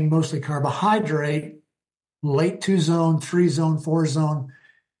burning mostly carbohydrate late 2 zone, 3 zone, 4 zone,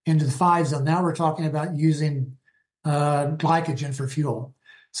 into the 5 zone. Now we're talking about using glycogen for fuel.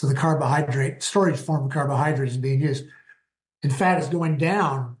 So the carbohydrate, storage form of carbohydrate is being used. And fat is going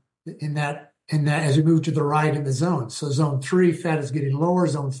down in that as we move to the right in the zone. So zone 3, fat is getting lower,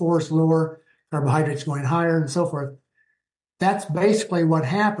 zone 4 is lower, carbohydrates going higher, and so forth. That's basically what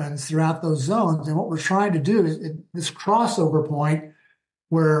happens throughout those zones. And what we're trying to do is this crossover point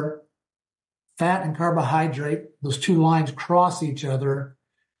where fat and carbohydrate, those two lines cross each other,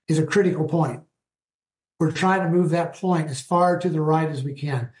 is a critical point. We're trying to move that point as far to the right as we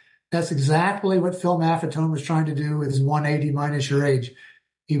can. That's exactly what Phil Maffetone was trying to do with his 180 minus your age.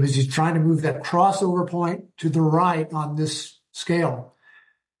 He was just trying to move that crossover point to the right on this scale.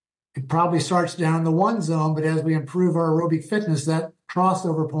 It probably starts down the 1 zone, but as we improve our aerobic fitness, that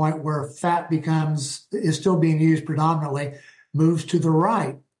crossover point where fat is still being used predominantly, moves to the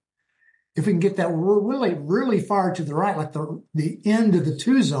right. If we can get that really, really far to the right, like the end of the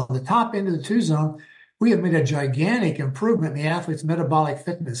 2 zone, the top end of the 2 zone, we have made a gigantic improvement in the athlete's metabolic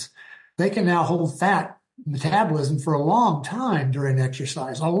fitness. They can now hold fat metabolism for a long time during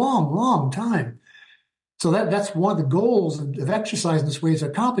exercise, a long, long time. So that's one of the goals of exercise in this way, is to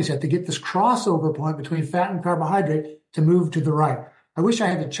accomplish that, to get this crossover point between fat and carbohydrate to move to the right. I wish I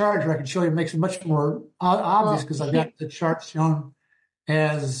had the chart where I could show you. It makes it much more obvious because I've got the chart shown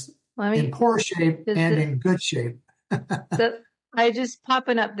as in poor shape and in good shape. So I just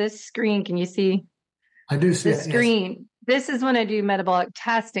popping up this screen. Can you see? I do see the screen. Yes. This is when I do metabolic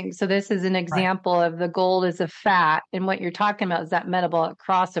testing. So this is an example of the gold is a fat. And what you're talking about is that metabolic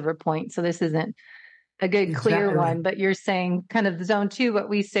crossover point. So this isn't a good clear one, but you're saying kind of zone 2, what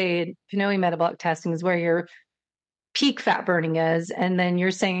we say in Pinoe metabolic testing is where your peak fat burning is. And then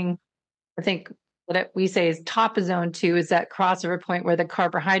you're saying, I think what we say is top of zone 2 is that crossover point where the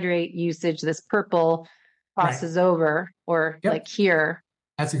carbohydrate usage, this purple, crosses over, or like here.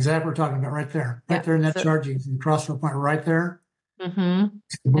 That's exactly what we're talking about right there. Right there in that chart, you can crossover point right there. Mm-hmm.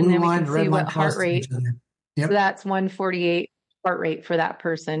 The blue and then line, we can the red see line what heart rate. Yep. So that's 148 heart rate for that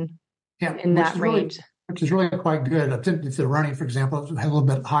person in that range. Which is really quite good. If they're running, for example, have a little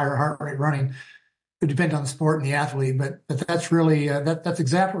bit higher heart rate running. It would depend on the sport and the athlete, but that's really, that's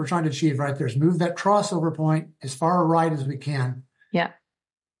exactly what we're trying to achieve right there, is move that crossover point as far right as we can. Yeah.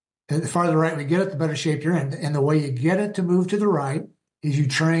 And the farther right we get it, the better shape you're in. And the way you get it to move to the right is you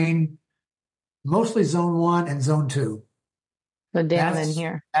train mostly zone 1 and zone 2. So down in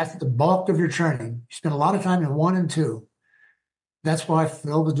here. That's the bulk of your training. You spend a lot of time in 1 and 2. That's why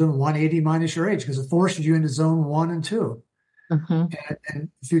Phil was doing 180 minus your age, because it forces you into zone 1 and 2. Mm-hmm. And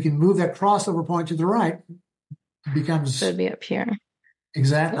if you can move that crossover point to the right, it becomes... Should be up here.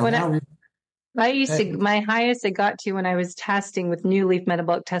 Exactly. My highest I got to when I was testing with New Leaf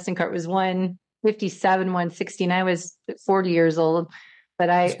metabolic testing cart was 157, 160, and I was 40 years old. But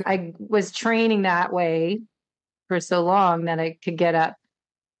I was training that way for so long that I could get up.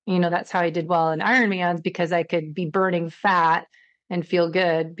 That's how I did well in Ironmans, because I could be burning fat and feel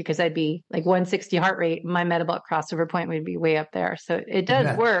good, because I'd be like 160 heart rate. My metabolic crossover point would be way up there. So it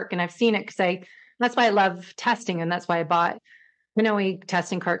does work. And I've seen it that's why I love testing. And that's why I bought Pinoe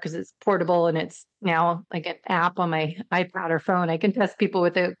testing cart, because it's portable and it's now like an app on my iPad or phone. I can test people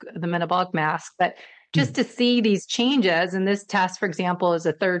with the metabolic mask, but just to see these changes. And this test, for example, is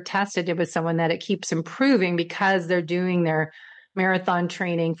a third test I did with someone that it keeps improving because they're doing their marathon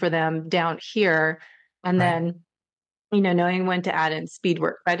training for them down here. And then, knowing when to add in speed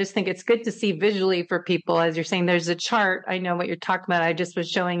work. I just think it's good to see visually for people. As you're saying, there's a chart. I know what you're talking about. I just was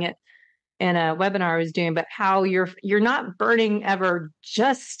showing it in a webinar I was doing, but how you're not burning ever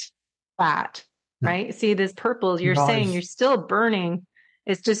just fat, right? See this purple, you're saying you're still burning.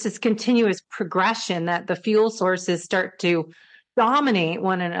 It's just this continuous progression that the fuel sources start to dominate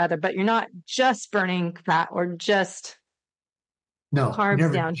one another, but you're not just burning fat or just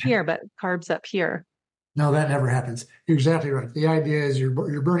carbs down here, but carbs up here. No, that never happens. You're exactly right. The idea is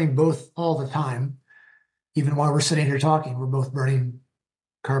you're burning both all the time. Even while we're sitting here talking, we're both burning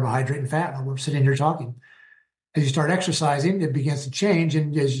carbohydrate and fat while we're sitting here talking. As you start exercising, it begins to change.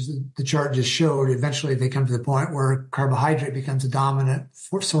 And as the chart just showed, eventually they come to the point where carbohydrate becomes a dominant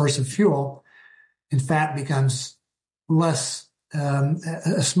source of fuel and fat becomes less,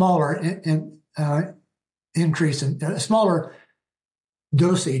 a smaller increase in a smaller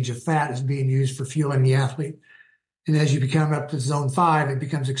dosage of fat is being used for fueling the athlete. And as you become up to zone 5, it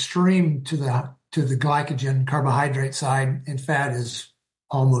becomes extreme to the glycogen carbohydrate side, and fat is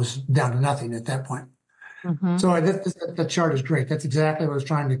almost down to nothing at that point. Mm-hmm. So that chart is great. That's exactly what I was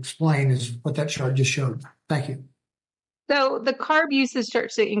trying to explain, is what that chart just showed. Thank you. So the carb usage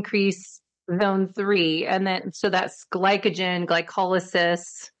starts to increase zone 3. And then, so that's glycogen,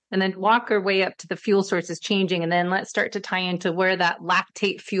 glycolysis, and then walk our way up to the fuel sources changing. And then let's start to tie into where that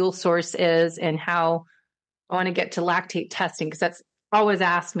lactate fuel source is and how I want to get to lactate testing, because that's always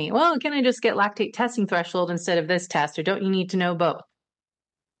asked me, well, can I just get lactate testing threshold instead of this test, or don't you need to know both?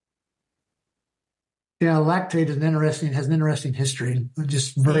 Yeah, lactate has an interesting history.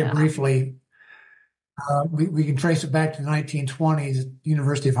 Just very briefly, we can trace it back to the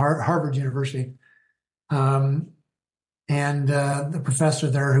 1920s at Harvard University. And the professor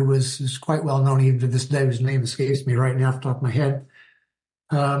there, who is quite well known even to this day, whose name escapes me right now off the top of my head,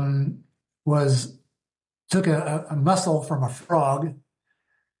 took a muscle from a frog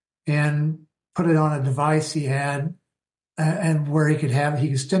and put it on a device he had, and where he could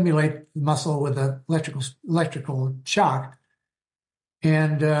stimulate the muscle with an electrical shock.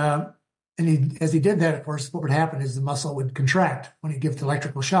 And as he did that, of course, what would happen is the muscle would contract when he gave the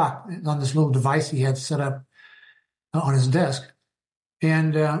electrical shock on this little device he had set up on his desk.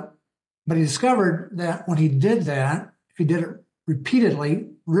 And but he discovered that when he did that, if he did it repeatedly,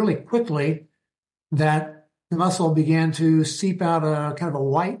 really quickly, that the muscle began to seep out a kind of a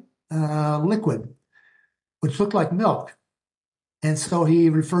white liquid, which looked like milk. And so he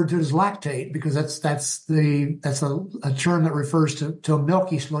referred to it as lactate, because that's a term that refers to a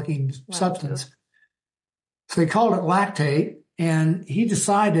milky-looking substance. So he called it lactate, and he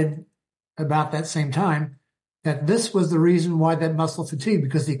decided about that same time that this was the reason why that muscle fatigued,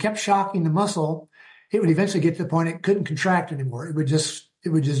 because he kept shocking the muscle. It would eventually get to the point it couldn't contract anymore. It would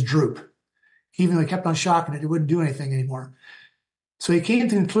just droop. Even though he kept on shocking it, it wouldn't do anything anymore. So he came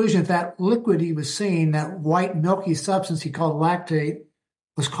to the conclusion that liquid he was seeing, that white milky substance he called lactate,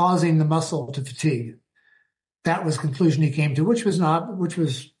 was causing the muscle to fatigue. That was the conclusion he came to, which was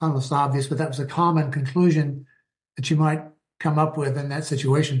almost obvious, but that was a common conclusion that you might come up with in that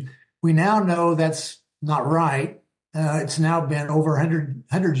situation. We now know that's not right. It's now been over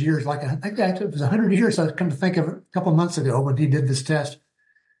 100 years, I think it was 100 years, I've come to think of it, a couple of months ago when he did this test.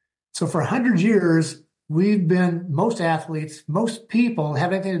 So for 100 years, most athletes, most people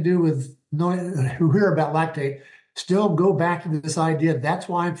have anything to do with who hear about lactate, still go back to this idea. That's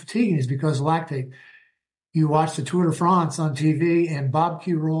why I'm fatiguing, is because of lactate. You watch the Tour de France on TV, and Bob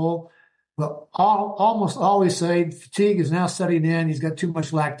Roll will almost always say fatigue is now setting in. He's got too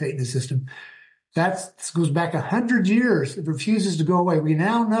much lactate in the system. This goes back 100 years. It refuses to go away. We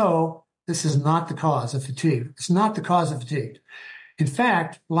now know this is not the cause of fatigue. It's not the cause of fatigue. In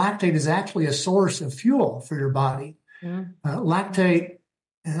fact, lactate is actually a source of fuel for your body. Lactate,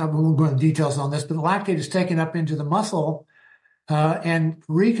 and I won't go into details on this, but lactate is taken up into the muscle and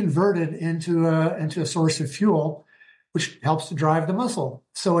reconverted into a source of fuel, which helps to drive the muscle.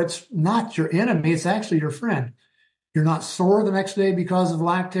 So it's not your enemy, it's actually your friend. You're not sore the next day because of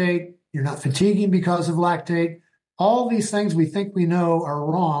lactate. You're not fatiguing because of lactate. All these things we think we know are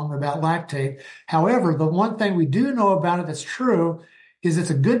wrong about lactate. However, the one thing we do know about it that's true is it's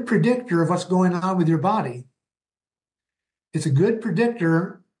a good predictor of what's going on with your body. It's a good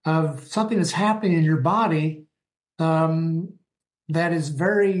predictor of something that's happening in your body that is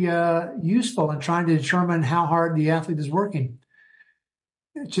very useful in trying to determine how hard the athlete is working.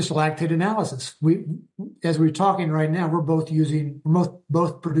 It's just lactate analysis. As we're talking right now, we're both producing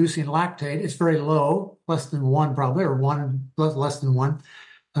lactate. It's very low, less than 1 probably, or less than 1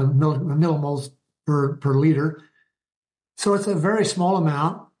 millimoles per liter. So it's a very small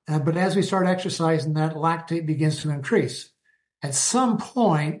amount. But as we start exercising, that lactate begins to increase. At some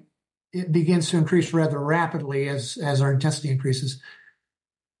point, it begins to increase rather rapidly as our intensity increases.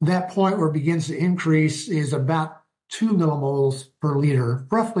 That point where it begins to increase is about 2 millimoles per liter,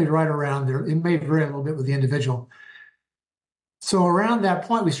 roughly right around there. It may vary a little bit with the individual. So around that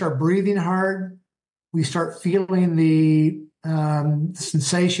point, we start breathing hard. We start feeling the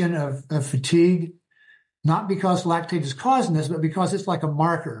sensation of fatigue, not because lactate is causing this, but because it's like a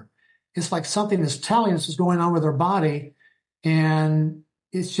marker. It's like something that's telling us what's going on with our body, and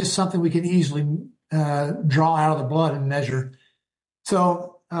it's just something we can easily draw out of the blood and measure.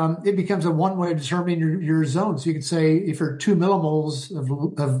 So it becomes a one way of determining your zone. So you could say if you're 2 millimoles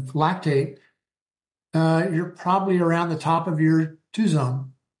of lactate, you're probably around the top of your 2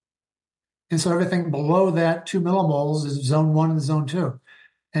 zone. And so everything below that 2 millimoles is zone 1 and zone 2.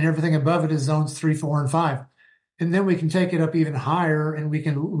 And everything above it is zones 3, 4, and 5. And then we can take it up even higher, and we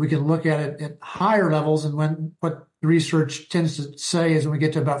can look at it at higher levels. And what the research tends to say is when we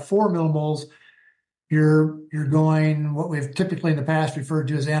get to about 4 millimoles, you're going what we've typically in the past referred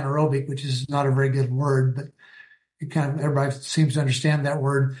to as anaerobic, which is not a very good word, but everybody seems to understand that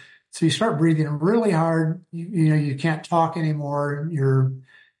word. So you start breathing really hard. You can't talk anymore. You're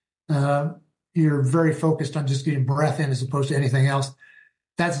you're very focused on just getting breath in as opposed to anything else.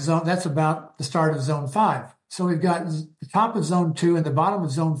 That's about the start of zone 5. So we've got the top of zone 2 and the bottom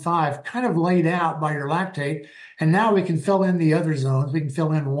of zone 5 kind of laid out by your lactate. And now we can fill in the other zones. We can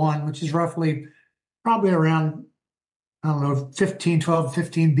fill in 1, which is roughly probably around, I don't know, 12,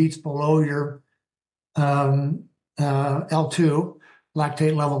 15 beats below your L2,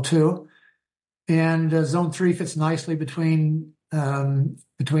 lactate level 2. And zone 3 fits nicely between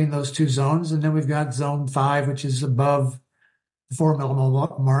those two zones. And then we've got zone 5, which is above the 4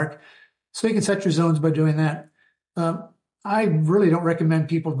 millimole mark. So you can set your zones by doing that. I really don't recommend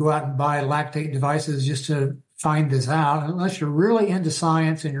people go out and buy lactate devices just to find this out. Unless you're really into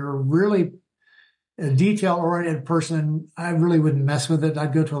science and you're really a detail-oriented person, I really wouldn't mess with it.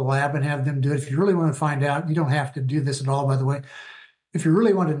 I'd go to a lab and have them do it. If you really want to find out, you don't have to do this at all, by the way. If you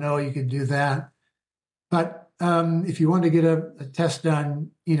really want to know, you could do that. But if you want to get a test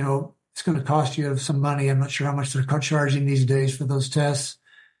done, it's going to cost you some money. I'm not sure how much they're charging these days for those tests.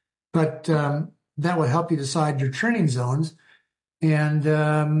 But that will help you decide your training zones. And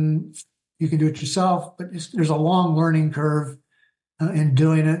you can do it yourself, but there's a long learning curve in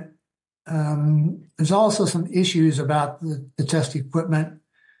doing it. There's also some issues about the test equipment,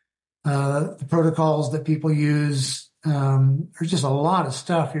 the protocols that people use. There's just a lot of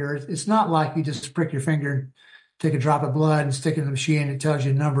stuff here. It's not like you just prick your finger, take a drop of blood and stick it in the machine and it tells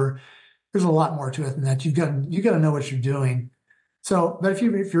you a number. There's a lot more to it than that. You got to know what you're doing. So, but if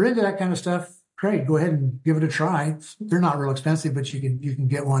you're into that kind of stuff, great, go ahead and give it a try. They're not real expensive, but you can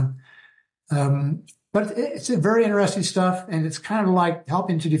get one. But it's a very interesting stuff, and it's kind of like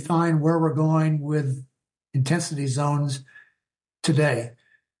helping to define where we're going with intensity zones today.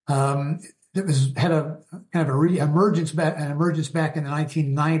 It had a kind of emergence back in the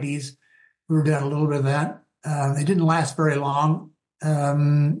 1990s. We were doing a little bit of that. It didn't last very long.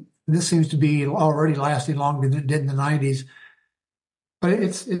 This seems to be already lasting longer than it did in the 90s. But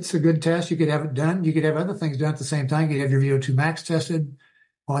it's a good test. You could have it done. You could have other things done at the same time. You could have your VO2 max tested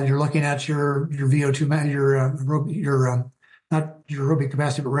while you're looking at your VO2 max, not your aerobic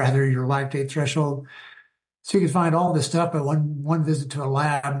capacity, but rather your lactate threshold. So you can find all this stuff by one visit to a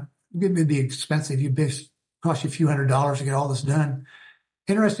lab. It'd be expensive. It'd cost you a few $100s to get all this done.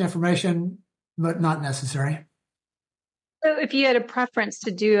 Interesting information, but not necessary. So if you had a preference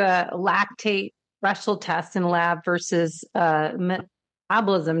to do a lactate threshold test in a lab versus a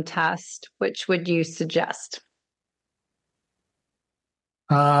metabolism test, which would you suggest?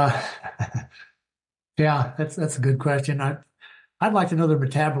 Yeah, that's a good question. I'd like to know their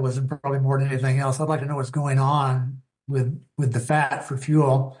metabolism probably more than anything else. I'd like to know what's going on with the fat for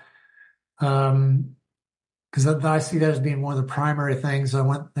fuel. Because I see that as being one of the primary things I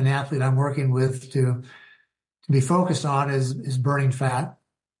want an athlete I'm working with to be focused on is burning fat,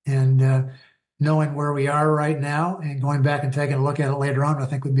 and knowing where we are right now and going back and taking a look at it later on, I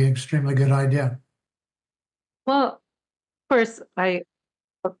think would be an extremely good idea. Well, of course, I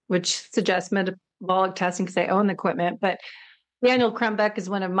would suggest metabolic testing because I own the equipment, but Daniel Krumbeck is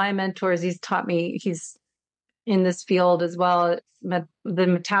one of my mentors. He's taught me, he's in this field as well, the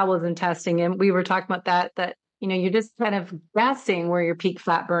metabolism testing. And we were talking about that, you're just kind of guessing where your peak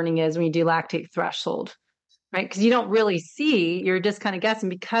fat burning is when you do lactate threshold, right? Because you don't really see, you're just kind of guessing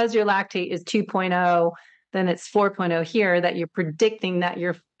because your lactate is 2.0, then it's 4.0 here, that you're predicting that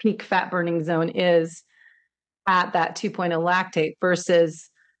your peak fat burning zone is at that 2.0 lactate versus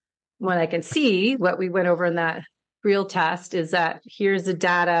when I can see what we went over in that Friel test is that here's the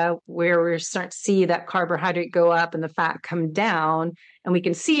data where we're starting to see that carbohydrate go up and the fat come down, and we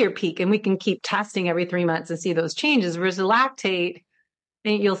can see your peak, and we can keep testing every 3 months and see those changes. Whereas the lactate,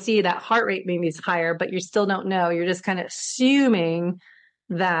 you'll see that heart rate maybe is higher, but you still don't know. You're just kind of assuming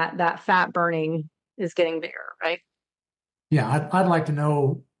that fat burning is getting bigger, right? Yeah, I'd like to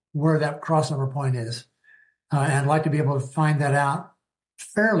know where that crossover point is. And I'd like to be able to find that out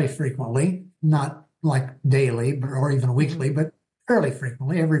fairly frequently, not like daily or even weekly, but fairly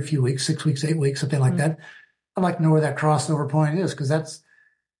frequently, every few weeks, 6 weeks, 8 weeks, something like that. I'd like to know where that crossover point is, because if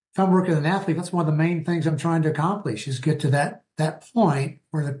I'm working with an athlete, that's one of the main things I'm trying to accomplish is get to that point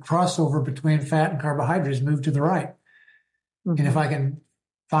where the crossover between fat and carbohydrates move to the right. Mm-hmm. And if I can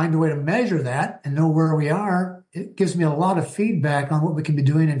find a way to measure that and know where we are, it gives me a lot of feedback on what we can be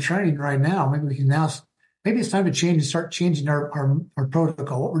doing in training right now. Maybe it's time to start changing our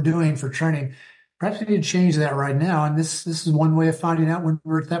protocol, what we're doing for training. Perhaps we need to change that right now. And this is one way of finding out when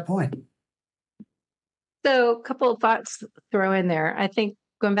we're at that point. So a couple of thoughts to throw in there. I think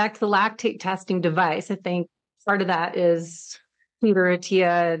going back to the lactate testing device, I think part of that is either a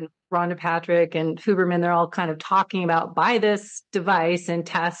TIA and Rhonda Patrick and Huberman, they're all kind of talking about buy this device and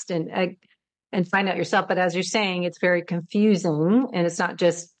test and find out yourself. But as you're saying, it's very confusing, and it's not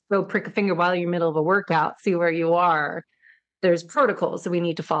just go prick a finger while you're in the middle of a workout, see where you are. There's protocols that we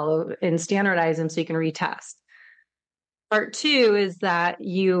need to follow and standardize them so you can retest. Part two is that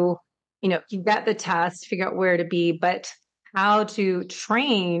you get the test, figure out where to be, but how to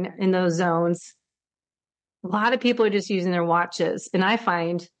train in those zones. A lot of people are just using their watches. And I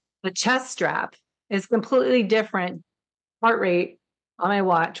find the chest strap is completely different heart rate on my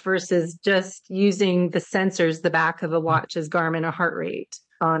watch versus just using the sensors, the back of a watch as Garmin or heart rate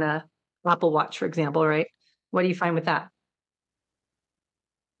on a Apple Watch, for example, right? What do you find with that?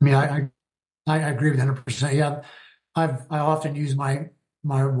 I mean, I agree with 100%. Yeah, I often use my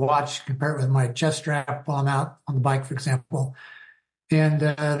watch, compare it with my chest strap while I'm out on the bike, for example, and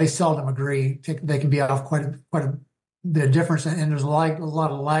they seldom agree. They can be off quite a bit of difference, and there's a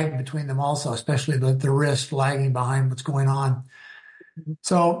lot of lag between them also, especially the wrist lagging behind what's going on.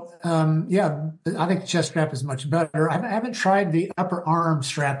 So yeah, I think the chest strap is much better. I haven't tried the upper arm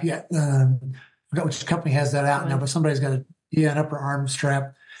strap yet. I forgot which company has that out now, but somebody's got an upper arm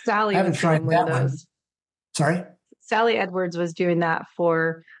strap. Sally, I haven't tried that one. Sorry? Sally Edwards was doing that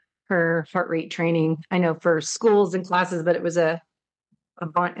for her heart rate training. I know for schools and classes, but it was a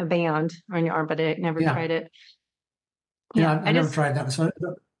band on your arm, but I never tried it. Yeah, I never tried that. So I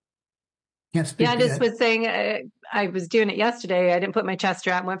can't speak I just was saying I was doing it yesterday. I didn't put my chest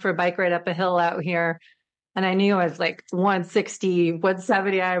strap, went for a bike ride up a hill out here. And I knew I was like 160,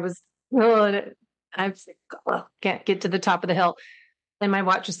 170. I can't get to the top of the hill. And my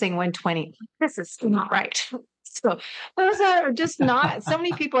watch was saying 120. This is not right. So those are just not, so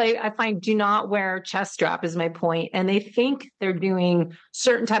many people I find do not wear chest strap is my point. And they think they're doing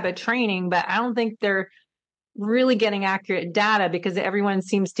certain type of training, but I don't think they're really getting accurate data because everyone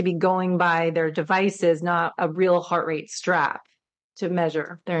seems to be going by their devices, not a real heart rate strap to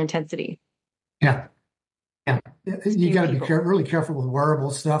measure their intensity. Yeah. Yeah. You got to be really careful with wearable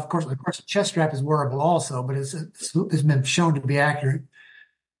stuff. Of course, the chest strap is wearable also, but it's been shown to be accurate.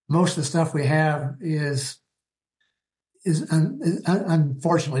 Most of the stuff we have is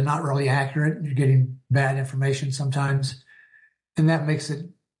unfortunately not really accurate. You're getting bad information sometimes, and that makes it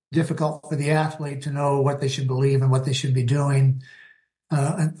difficult for the athlete to know what they should believe and what they should be doing.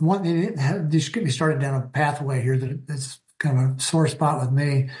 And one thing, just get me started down a pathway here that's kind of a sore spot with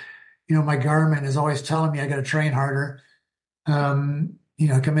me. My Garmin is always telling me I got to train harder. I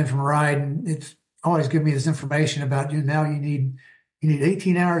come in from a ride and it's always giving me this information about now you need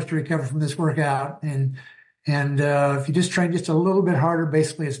 18 hours to recover from this workout. And if you just train just a little bit harder,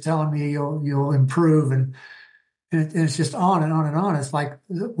 basically it's telling me you'll improve. And it's just on and on and on. It's like,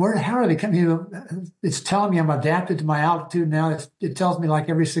 how are they coming? It's telling me I'm adapted to my altitude now. It tells me like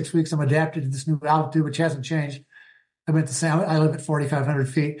every 6 weeks I'm adapted to this new altitude, which hasn't changed. I live at 4,500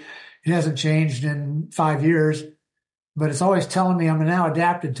 feet. It hasn't changed in 5 years, but it's always telling me I'm now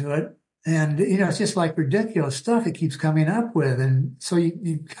adapted to it. And, it's just like ridiculous stuff it keeps coming up with. And so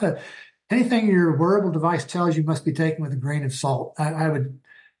you anything your wearable device tells you must be taken with a grain of salt. I would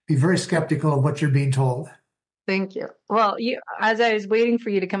be very skeptical of what you're being told. Thank you. Well, as I was waiting for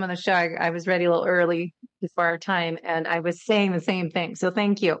you to come on the show, I was ready a little early before our time, and I was saying the same thing. So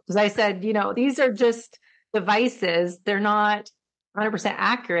thank you. Because I said, these are just devices. They're not 100%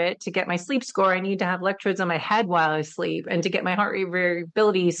 accurate. To get my sleep score, I need to have electrodes on my head while I sleep. And to get my heart rate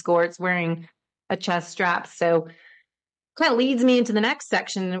variability score, it's wearing a chest strap. So kind of leads me into the next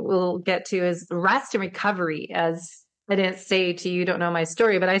section that we'll get to is rest and recovery. As I didn't say to you, don't know my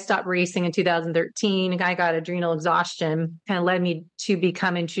story, but I stopped racing in 2013. I got adrenal exhaustion, kind of led me to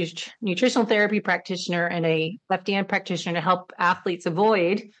become a nutritional therapy practitioner and a left-hand practitioner to help athletes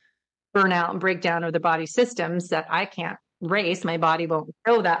avoid burnout and breakdown of their body systems that I can't race. My body won't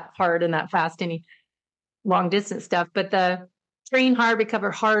go that hard and that fast, any long distance stuff, but the train hard,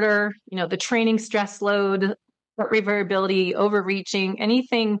 recover harder, the training stress load, heart rate variability, overreaching,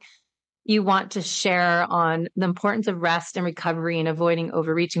 anything you want to share on the importance of rest and recovery and avoiding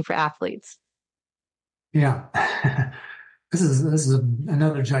overreaching for athletes? Yeah, this is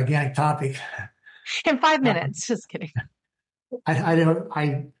another gigantic topic. In 5 minutes, just kidding. I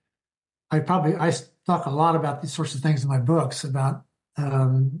talk a lot about these sorts of things in my books about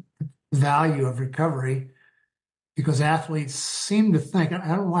the value of recovery, because athletes seem to think,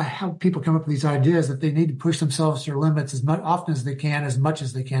 I don't know how people come up with these ideas that they need to push themselves to their limits as often as they can, as much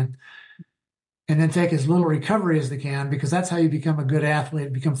as they can, and then take as little recovery as they can, because that's how you become a good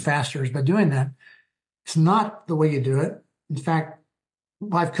athlete, become faster, is by doing that. It's not the way you do it. In fact,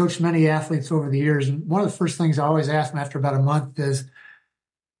 I've coached many athletes over the years, and one of the first things I always ask them after about a month is,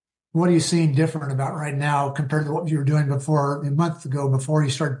 what are you seeing different about right now compared to what you were doing before, a month ago, before I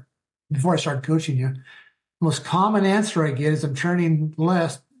started coaching you? The most common answer I get is I'm training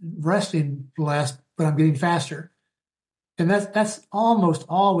less, resting less, but I'm getting faster. And that's almost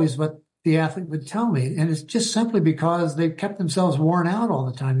always what the athlete would tell me. And it's just simply because they've kept themselves worn out all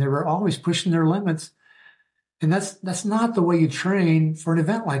the time. They were always pushing their limits. And that's not the way you train for an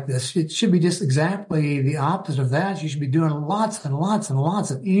event like this. It should be just exactly the opposite of that. You should be doing lots and lots and lots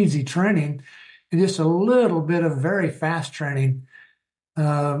of easy training and just a little bit of very fast training,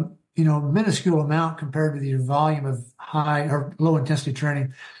 minuscule amount compared to your volume of high or low intensity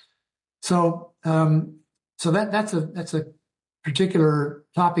training. So that's a particular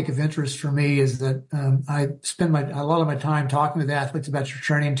topic of interest for me, is that I spend a lot of my time talking with athletes about your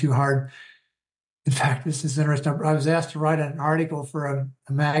training too hard. In fact, this is interesting. I was asked to write an article for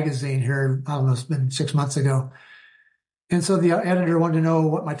a magazine here, I don't know, it's been 6 months ago. And so the editor wanted to know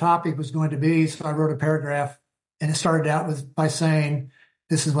what my topic was going to be. So I wrote a paragraph, and it started out by saying,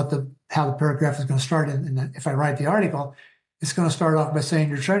 this is how the paragraph is going to start. And if I write the article, it's going to start off by saying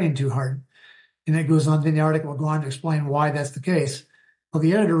you're training too hard. And it goes on, then the article will go on to explain why that's the case. Well,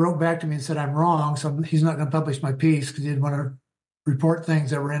 the editor wrote back to me and said I'm wrong, so he's not going to publish my piece because he didn't want to report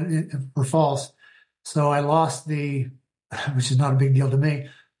things that were false. So I lost which is not a big deal to me,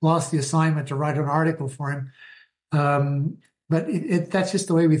 lost the assignment to write an article for him. But that's just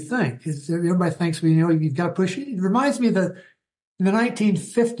the way we think. Everybody thinks you've got to push it. It reminds me that in the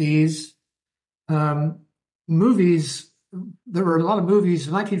 1950s, movies, there were a lot of movies,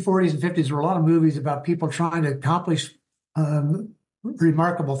 in the 1940s and 50s, there were a lot of movies about people trying to accomplish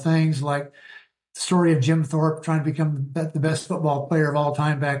remarkable things, like the story of Jim Thorpe trying to become the best football player of all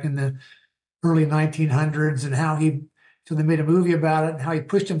time back in the early 1900s, and so they made a movie about it, and how he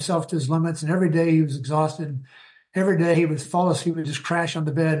pushed himself to his limits, and every day he was exhausted. Every day he would fall asleep, he would just crash on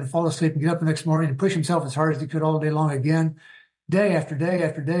the bed and fall asleep and get up the next morning and push himself as hard as he could all day long again, day after day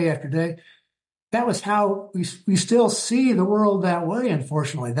after day after day. That was how we still see the world that way,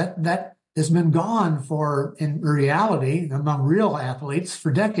 unfortunately. That has been gone in reality among real athletes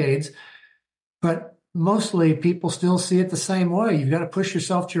for decades, but mostly people still see it the same way. You've got to push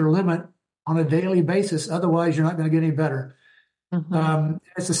yourself to your limit on a daily basis. Otherwise, you're not going to get any better. Mm-hmm.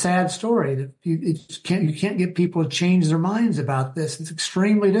 It's a sad story that you can't get people to change their minds about this. It's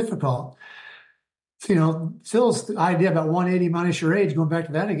extremely difficult. Phil's idea about 180 minus your age, going back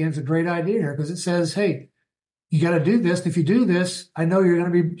to that again, is a great idea here, because it says, hey, you got to do this. And if you do this, I know you're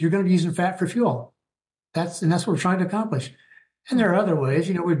going to be using fat for fuel. That's what we're trying to accomplish. And there are other ways.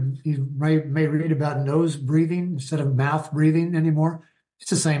 You may read about nose breathing instead of mouth breathing anymore. It's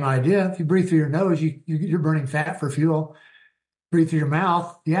the same idea. If you breathe through your nose, you're burning fat for fuel. Breathe through your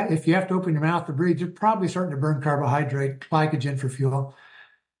mouth. Yeah, if you have to open your mouth to breathe, you're probably starting to burn carbohydrate, glycogen for fuel.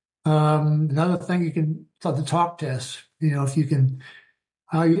 Another thing the talk test. If you can,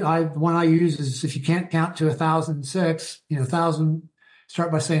 one I use is if you can't count to 1,006, 1,000.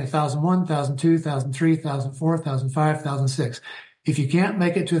 Start by saying 1,001, 1,002, 1,003, 1,004, 1,005, 1,006. If you can't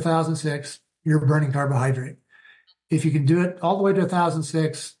make it to 1,006, you're burning carbohydrate. If you can do it all the way to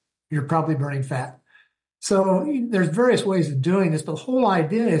 1,006, you're probably burning fat. So there's various ways of doing this, but the whole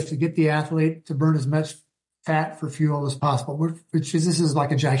idea is to get the athlete to burn as much fat for fuel as possible, this is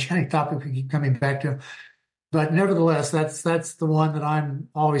like a gigantic topic we keep coming back to. But nevertheless, that's the one that I'm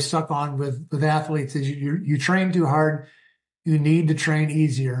always stuck on with athletes, is you train too hard. You need to train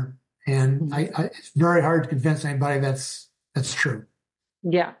easier. And it's very hard to convince anybody that's true.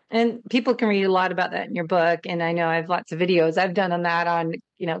 Yeah. And people can read a lot about that in your book. And I know I have lots of videos I've done on that, on,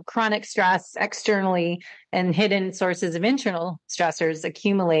 chronic stress externally and hidden sources of internal stressors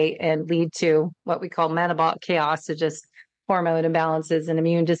accumulate and lead to what we call metabolic chaos. So just hormone imbalances and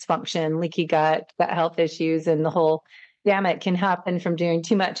immune dysfunction, leaky gut health issues, and the whole gamut can happen from doing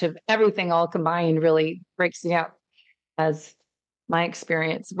too much of everything all combined. Really breaks me up. As my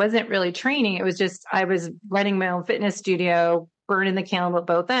experience wasn't really training. It was just, I was running my own fitness studio, burning the candle at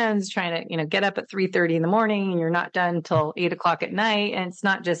both ends, trying to, get up at 3:30 in the morning, and you're not done until 8:00 at night. And it's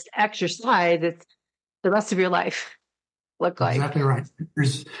not just exercise, it's the rest of your life look like. Exactly right.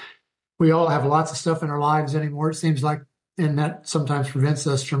 We all have lots of stuff in our lives anymore, it seems like, and that sometimes prevents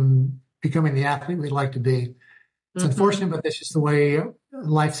us from becoming the athlete we'd like to be. It's unfortunate, but that's just the way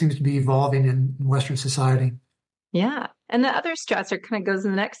life seems to be evolving in Western society. Yeah. And the other stressor kind of goes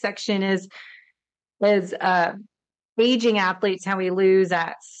in the next section is aging athletes, how we lose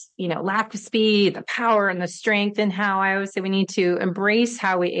that, lack of speed, the power and the strength, and how I always say we need to embrace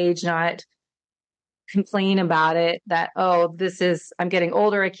how we age, not complain about it that, I'm getting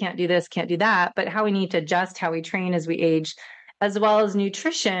older, I can't do this, can't do that, but how we need to adjust how we train as we age. as well as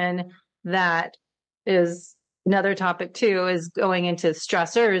nutrition. That is another topic too, is going into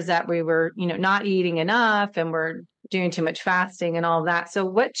stressors that we were, not eating enough and we're doing too much fasting and all of that. So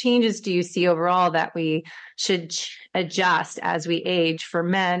what changes do you see overall that we should adjust as we age for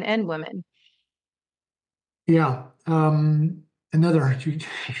men and women? Yeah. Another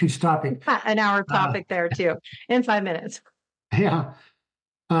huge topic. An hour topic there too, in 5 minutes. Yeah.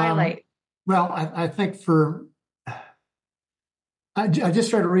 Highlight. Well, I think I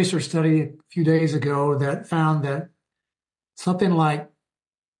just read a research study a few days ago that found that something like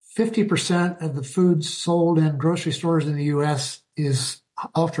 50% of the food sold in grocery stores in the U.S. is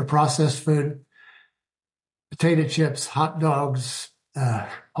ultra processed food, potato chips, hot dogs,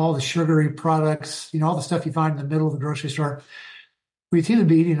 all the sugary products, all the stuff you find in the middle of the grocery store. We seem to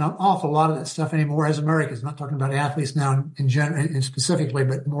be eating an awful lot of that stuff anymore as Americans. I'm not talking about athletes now in general and specifically,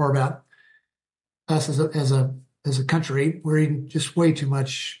 but more about us as a country. We're eating just way too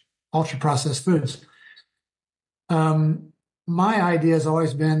much ultra processed foods. My idea has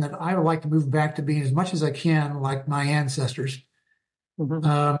always been that I would like to move back to being as much as I can like my ancestors.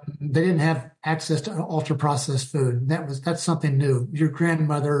 Mm-hmm. They didn't have access to ultra processed food. That's something new. Your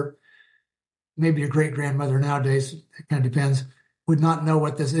grandmother, maybe your great grandmother nowadays, it kind of depends, would not know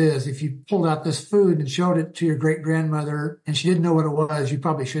what this is. If you pulled out this food and showed it to your great grandmother and she didn't know what it was, you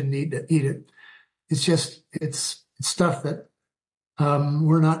probably shouldn't eat it. It's stuff that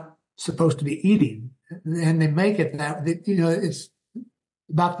we're not supposed to be eating. And they make it that, it's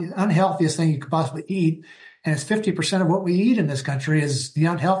about the unhealthiest thing you could possibly eat. And it's 50% of what we eat in this country is the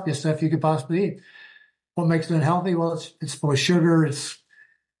unhealthiest stuff you could possibly eat. What makes it unhealthy? Well, it's full of sugar.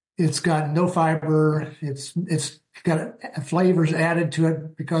 It's got no fiber. It's got flavors added to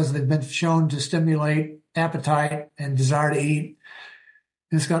it because they've been shown to stimulate appetite and desire to eat.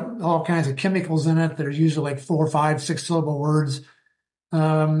 It's got all kinds of chemicals in it that are usually like 4, 5, 6 syllable words.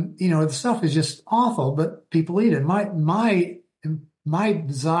 The stuff is just awful, but people eat it. My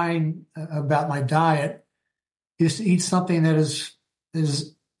design about my diet is to eat something that is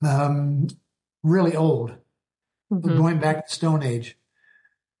really old, mm-hmm. going back to the Stone Age.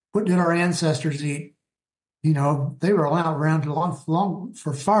 What did our ancestors eat? They were around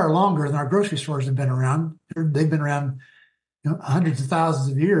for far longer than our grocery stores have been around. They've been around hundreds of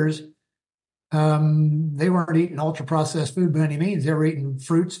thousands of years. They weren't eating ultra processed food by any means. They were eating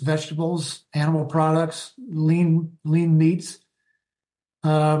fruits, vegetables, animal products, lean meats.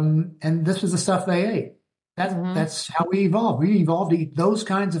 And this was the stuff they ate. That's how we evolved. We evolved to eat those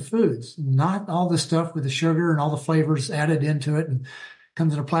kinds of foods, not all the stuff with the sugar and all the flavors added into it and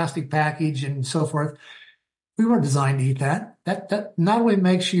comes in a plastic package and so forth. We weren't designed to eat that. That not only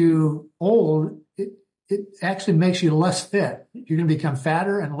makes you old, it actually makes you less fit. You're going to become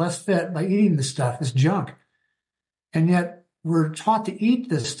fatter and less fit by eating this stuff, this junk. And yet we're taught to eat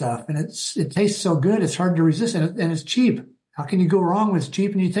this stuff, and it tastes so good, it's hard to resist, and it's cheap. How can you go wrong when it's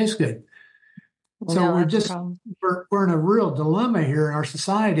cheap and you taste good? So we're in a real dilemma here in our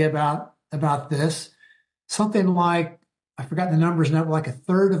society about this. Something like, I've forgotten the numbers now, like a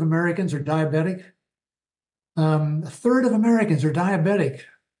third of Americans are diabetic. A third of Americans are diabetic.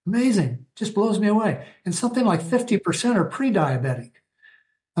 Amazing. Just blows me away. And something like 50% are pre-diabetic.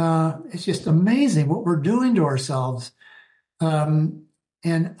 It's just amazing what we're doing to ourselves. And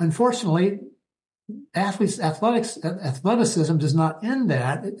unfortunately, athleticism does not end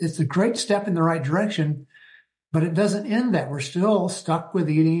that. It's a great step in the right direction, but it doesn't end that. We're still stuck with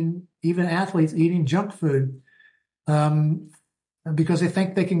even athletes eating junk food because they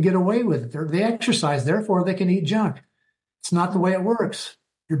think they can get away with it. They exercise, therefore they can eat junk. It's not the way it works.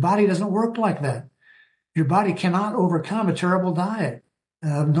 Your body doesn't work like that. Your body cannot overcome a terrible diet.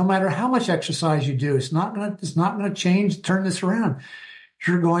 No matter how much exercise you do, it's not going to turn this around.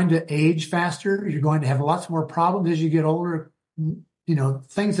 You're going to age faster. You're going to have lots more problems as you get older.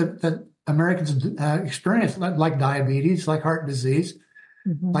 Things that Americans experience, like diabetes, like heart disease,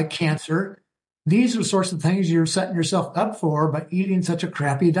 mm-hmm. like cancer. These are the sorts of things you're setting yourself up for by eating such a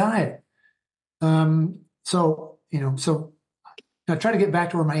crappy diet. So I try to get back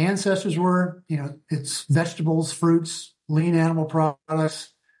to where my ancestors were. It's vegetables, fruits, lean animal products,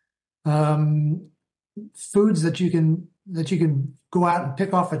 foods that you can go out and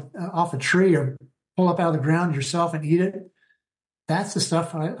pick off a tree or pull up out of the ground yourself and eat it. That's the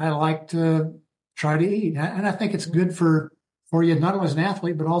stuff I like to try to eat, and I think it's good for you not only as an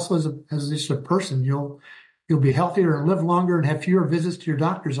athlete but also as just a person. You'll be healthier and live longer and have fewer visits to your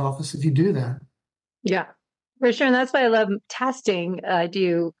doctor's office if you do that. Yeah. For sure. And that's why I love testing. I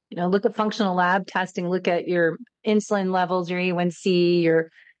do, look at functional lab testing, look at your insulin levels, your A1C, your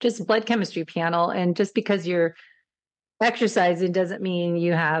just blood chemistry panel. And just because you're exercising doesn't mean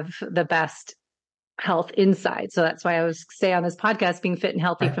you have the best health inside. So that's why I always say on this podcast, being fit and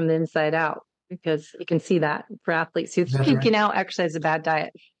healthy Right. from the inside out, because you can see that for athletes who That's think, right. exercise is a bad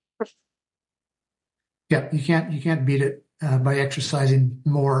diet. Yeah, you can't beat it by exercising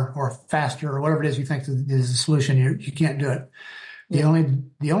more or faster or whatever it is you think is the solution. You can't do it. The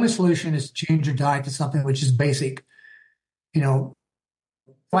only solution is to change your diet to something which is basic. You know,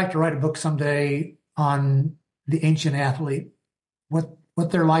 I'd like to write a book someday on the ancient athlete, what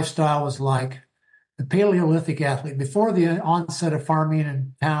their lifestyle was like. The Paleolithic athlete, before the onset of farming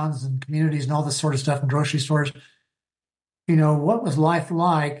and towns and communities and all this sort of stuff in grocery stores, what was life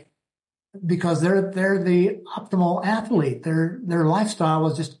like? Because they're the optimal athlete. Their lifestyle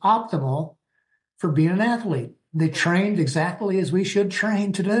was just optimal for being an athlete. They trained exactly as we should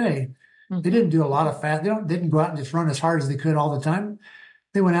train today. Mm-hmm. They didn't do a lot of fast. They didn't go out and just run as hard as they could all the time.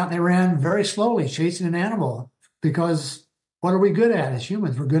 They went out and they ran very slowly, chasing an animal. Because what are we good at as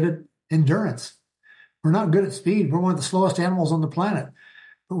humans? We're good at endurance. We're not good at speed. We're one of the slowest animals on the planet,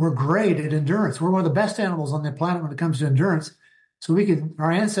 but we're great at endurance. We're one of the best animals on the planet when it comes to endurance. So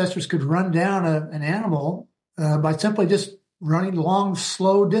our ancestors could run down an animal by simply just running long,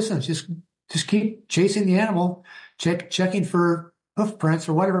 slow distance. Just keep chasing the animal, checking for hoof prints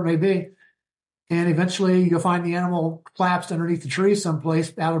or whatever it may be. And eventually you'll find the animal collapsed underneath the tree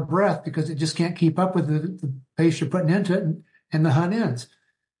someplace out of breath because it just can't keep up with the pace you're putting into it, and the hunt ends.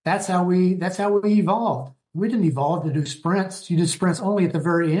 That's how we evolved. We didn't evolve to do sprints. You did sprints only at the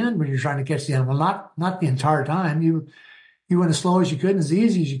very end when you're trying to catch the animal, not the entire time. You went as slow as you could and as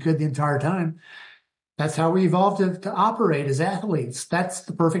easy as you could the entire time. That's how we evolved to operate as athletes. That's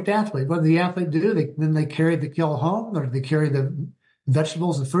the perfect athlete. What did the athlete do? They carry the kill home, or they carry the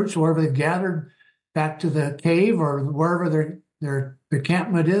vegetables and fruits, wherever they've gathered, back to the cave or wherever their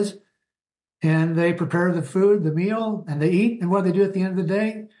encampment is. And they prepare the food, the meal, and they eat. And what do they do at the end of the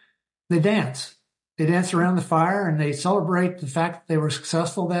day? They dance. They dance around the fire and they celebrate the fact that they were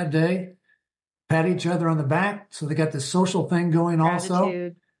successful that day, pat each other on the back. So they got this social thing going also.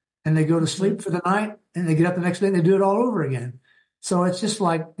 Gratitude. And they go to sleep for the night and they get up the next day and they do it all over again. So it's just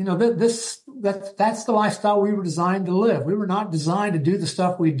like, that's the lifestyle we were designed to live. We were not designed to do the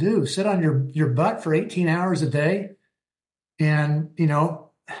stuff we do. Sit on your butt for 18 hours a day and,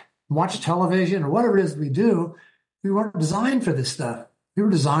 watch television or whatever it is we do. We weren't designed for this stuff. We were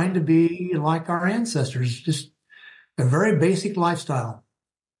designed to be like our ancestors, just a very basic lifestyle.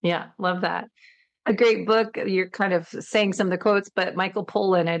 Yeah, love that. A great book. You're kind of saying some of the quotes, but Michael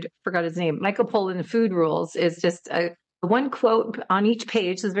Pollan, I forgot his name. Michael Pollan, Food Rules, is just one quote on each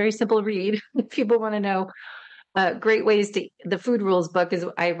page. So it's very simple to read. If people want to know great ways to, the Food Rules book is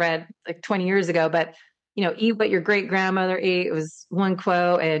I read like 20 years ago, but eat what your great grandmother ate. It was one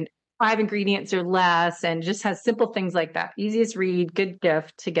quote, and 5 ingredients or less, and just has simple things like that. Easiest read, good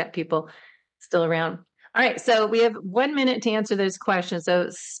gift to get people still around. All right, so we have 1 minute to answer those questions. So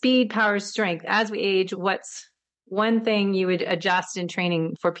speed, power, strength. As we age, what's one thing you would adjust in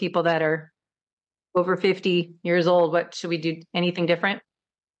training for people that are over 50 years old? What should we do? Anything different?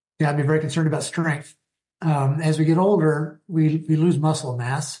 Yeah, I'd be very concerned about strength. As we get older, we lose muscle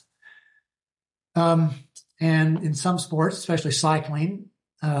mass. And in some sports, especially cycling,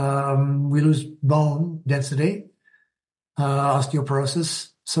 we lose bone density, osteoporosis.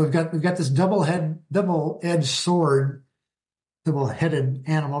 So we've got this double-edged sword, double-headed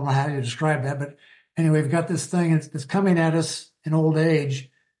animal. I don't know how to describe that, but anyway, we've got this thing that's coming at us in old age,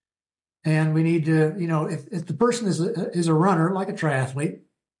 and we need to, if the person is a runner, like a triathlete,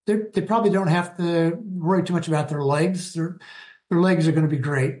 they probably don't have to worry too much about their legs. Their legs are going to be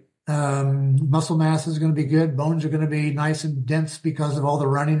great. Muscle mass is going to be good. Bones are going to be nice and dense because of all the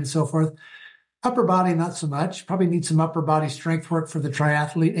running and so forth. Upper body, not so much. Probably need some upper body strength work for the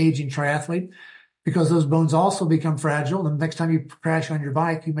aging triathlete, because those bones also become fragile. And the next time you crash on your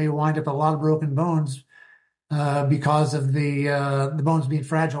bike, you may wind up with a lot of broken bones because of the bones being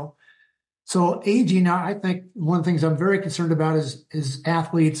fragile. So aging, I think one of the things I'm very concerned about is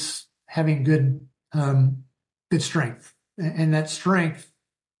athletes having good strength, and that strength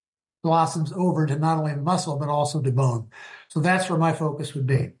blossoms over to not only muscle but also to bone. So that's where my focus would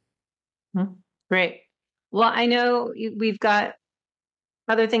be. Great. Well, I know we've got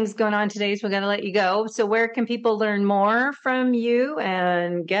other things going on today, so we're going to let you go. So where can people learn more from you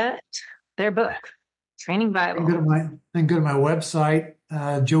and get their book, Training Bible? Go to my website,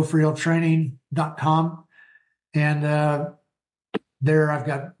 joefrieltraining.com. And there I've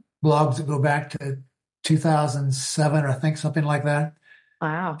got blogs that go back to 2007, I think, something like that.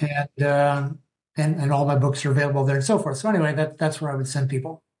 Wow. And all my books are available there and so forth. So anyway, that's where I would send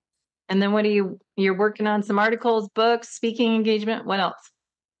people. And then you're working on some articles, books, speaking engagement. What else?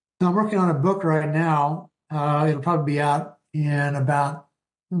 So I'm working on a book right now. It'll probably be out in about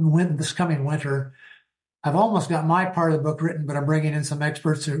this coming winter. I've almost got my part of the book written, but I'm bringing in some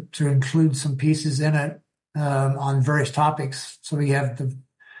experts to include some pieces in it on various topics. So we have the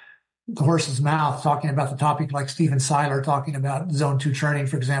horse's mouth talking about the topic, like Stephen Seiler talking about zone 2 training,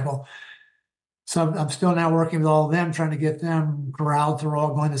 for example. So I'm still now working with all of them, trying to get them corralled so we're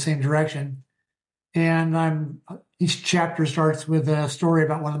all going the same direction. And each chapter starts with a story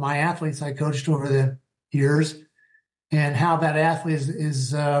about one of my athletes I coached over the years and how that athlete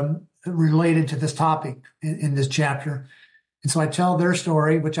is related to this topic in this chapter. And so I tell their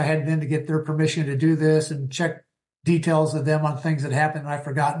story, which I had then to get their permission to do this and check details of them on things that happened and I've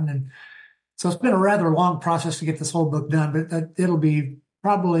forgotten. And so it's been a rather long process to get this whole book done, but it'll be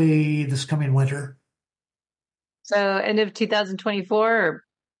probably this coming winter. So end of 2024 or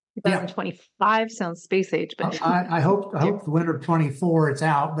 2025 sounds space age, but I hope the winter of 24 it's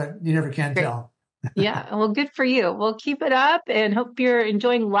out, but you never can tell. Yeah. Well, good for you. We'll keep it up and hope you're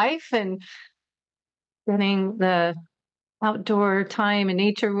enjoying life and getting the outdoor time and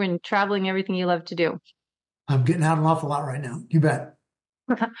nature and traveling, everything you love to do. I'm getting out an awful lot right now. You bet.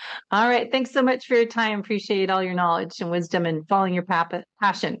 All right. Thanks so much for your time. Appreciate all your knowledge and wisdom and following your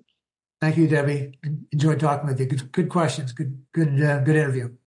passion. Thank you, Debbie. Enjoyed talking with you. Good questions. Good interview.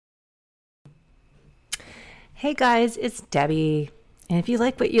 Hey guys, it's Debbie. And if you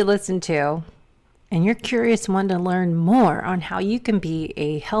like what you listen to and you're curious and want to learn more on how you can be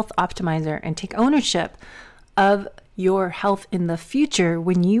a health optimizer and take ownership of your health in the future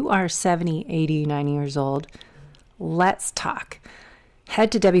when you are 70, 80, 90 years old, let's talk.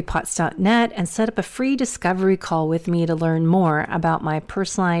 Head to debbiepotts.net and set up a free discovery call with me to learn more about my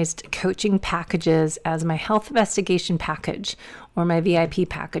personalized coaching packages as my health investigation package or my VIP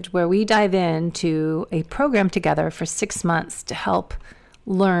package, where we dive into a program together for 6 months to help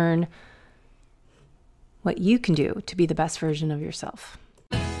learn what you can do to be the best version of yourself.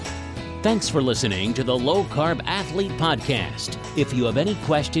 Thanks for listening to the Low Carb Athlete Podcast. If you have any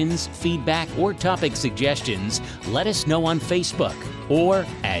questions, feedback, or topic suggestions, let us know on Facebook or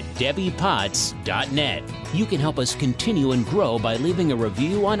at debbiepotts.net. You can help us continue and grow by leaving a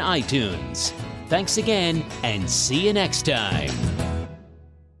review on iTunes. Thanks again, and see you next time.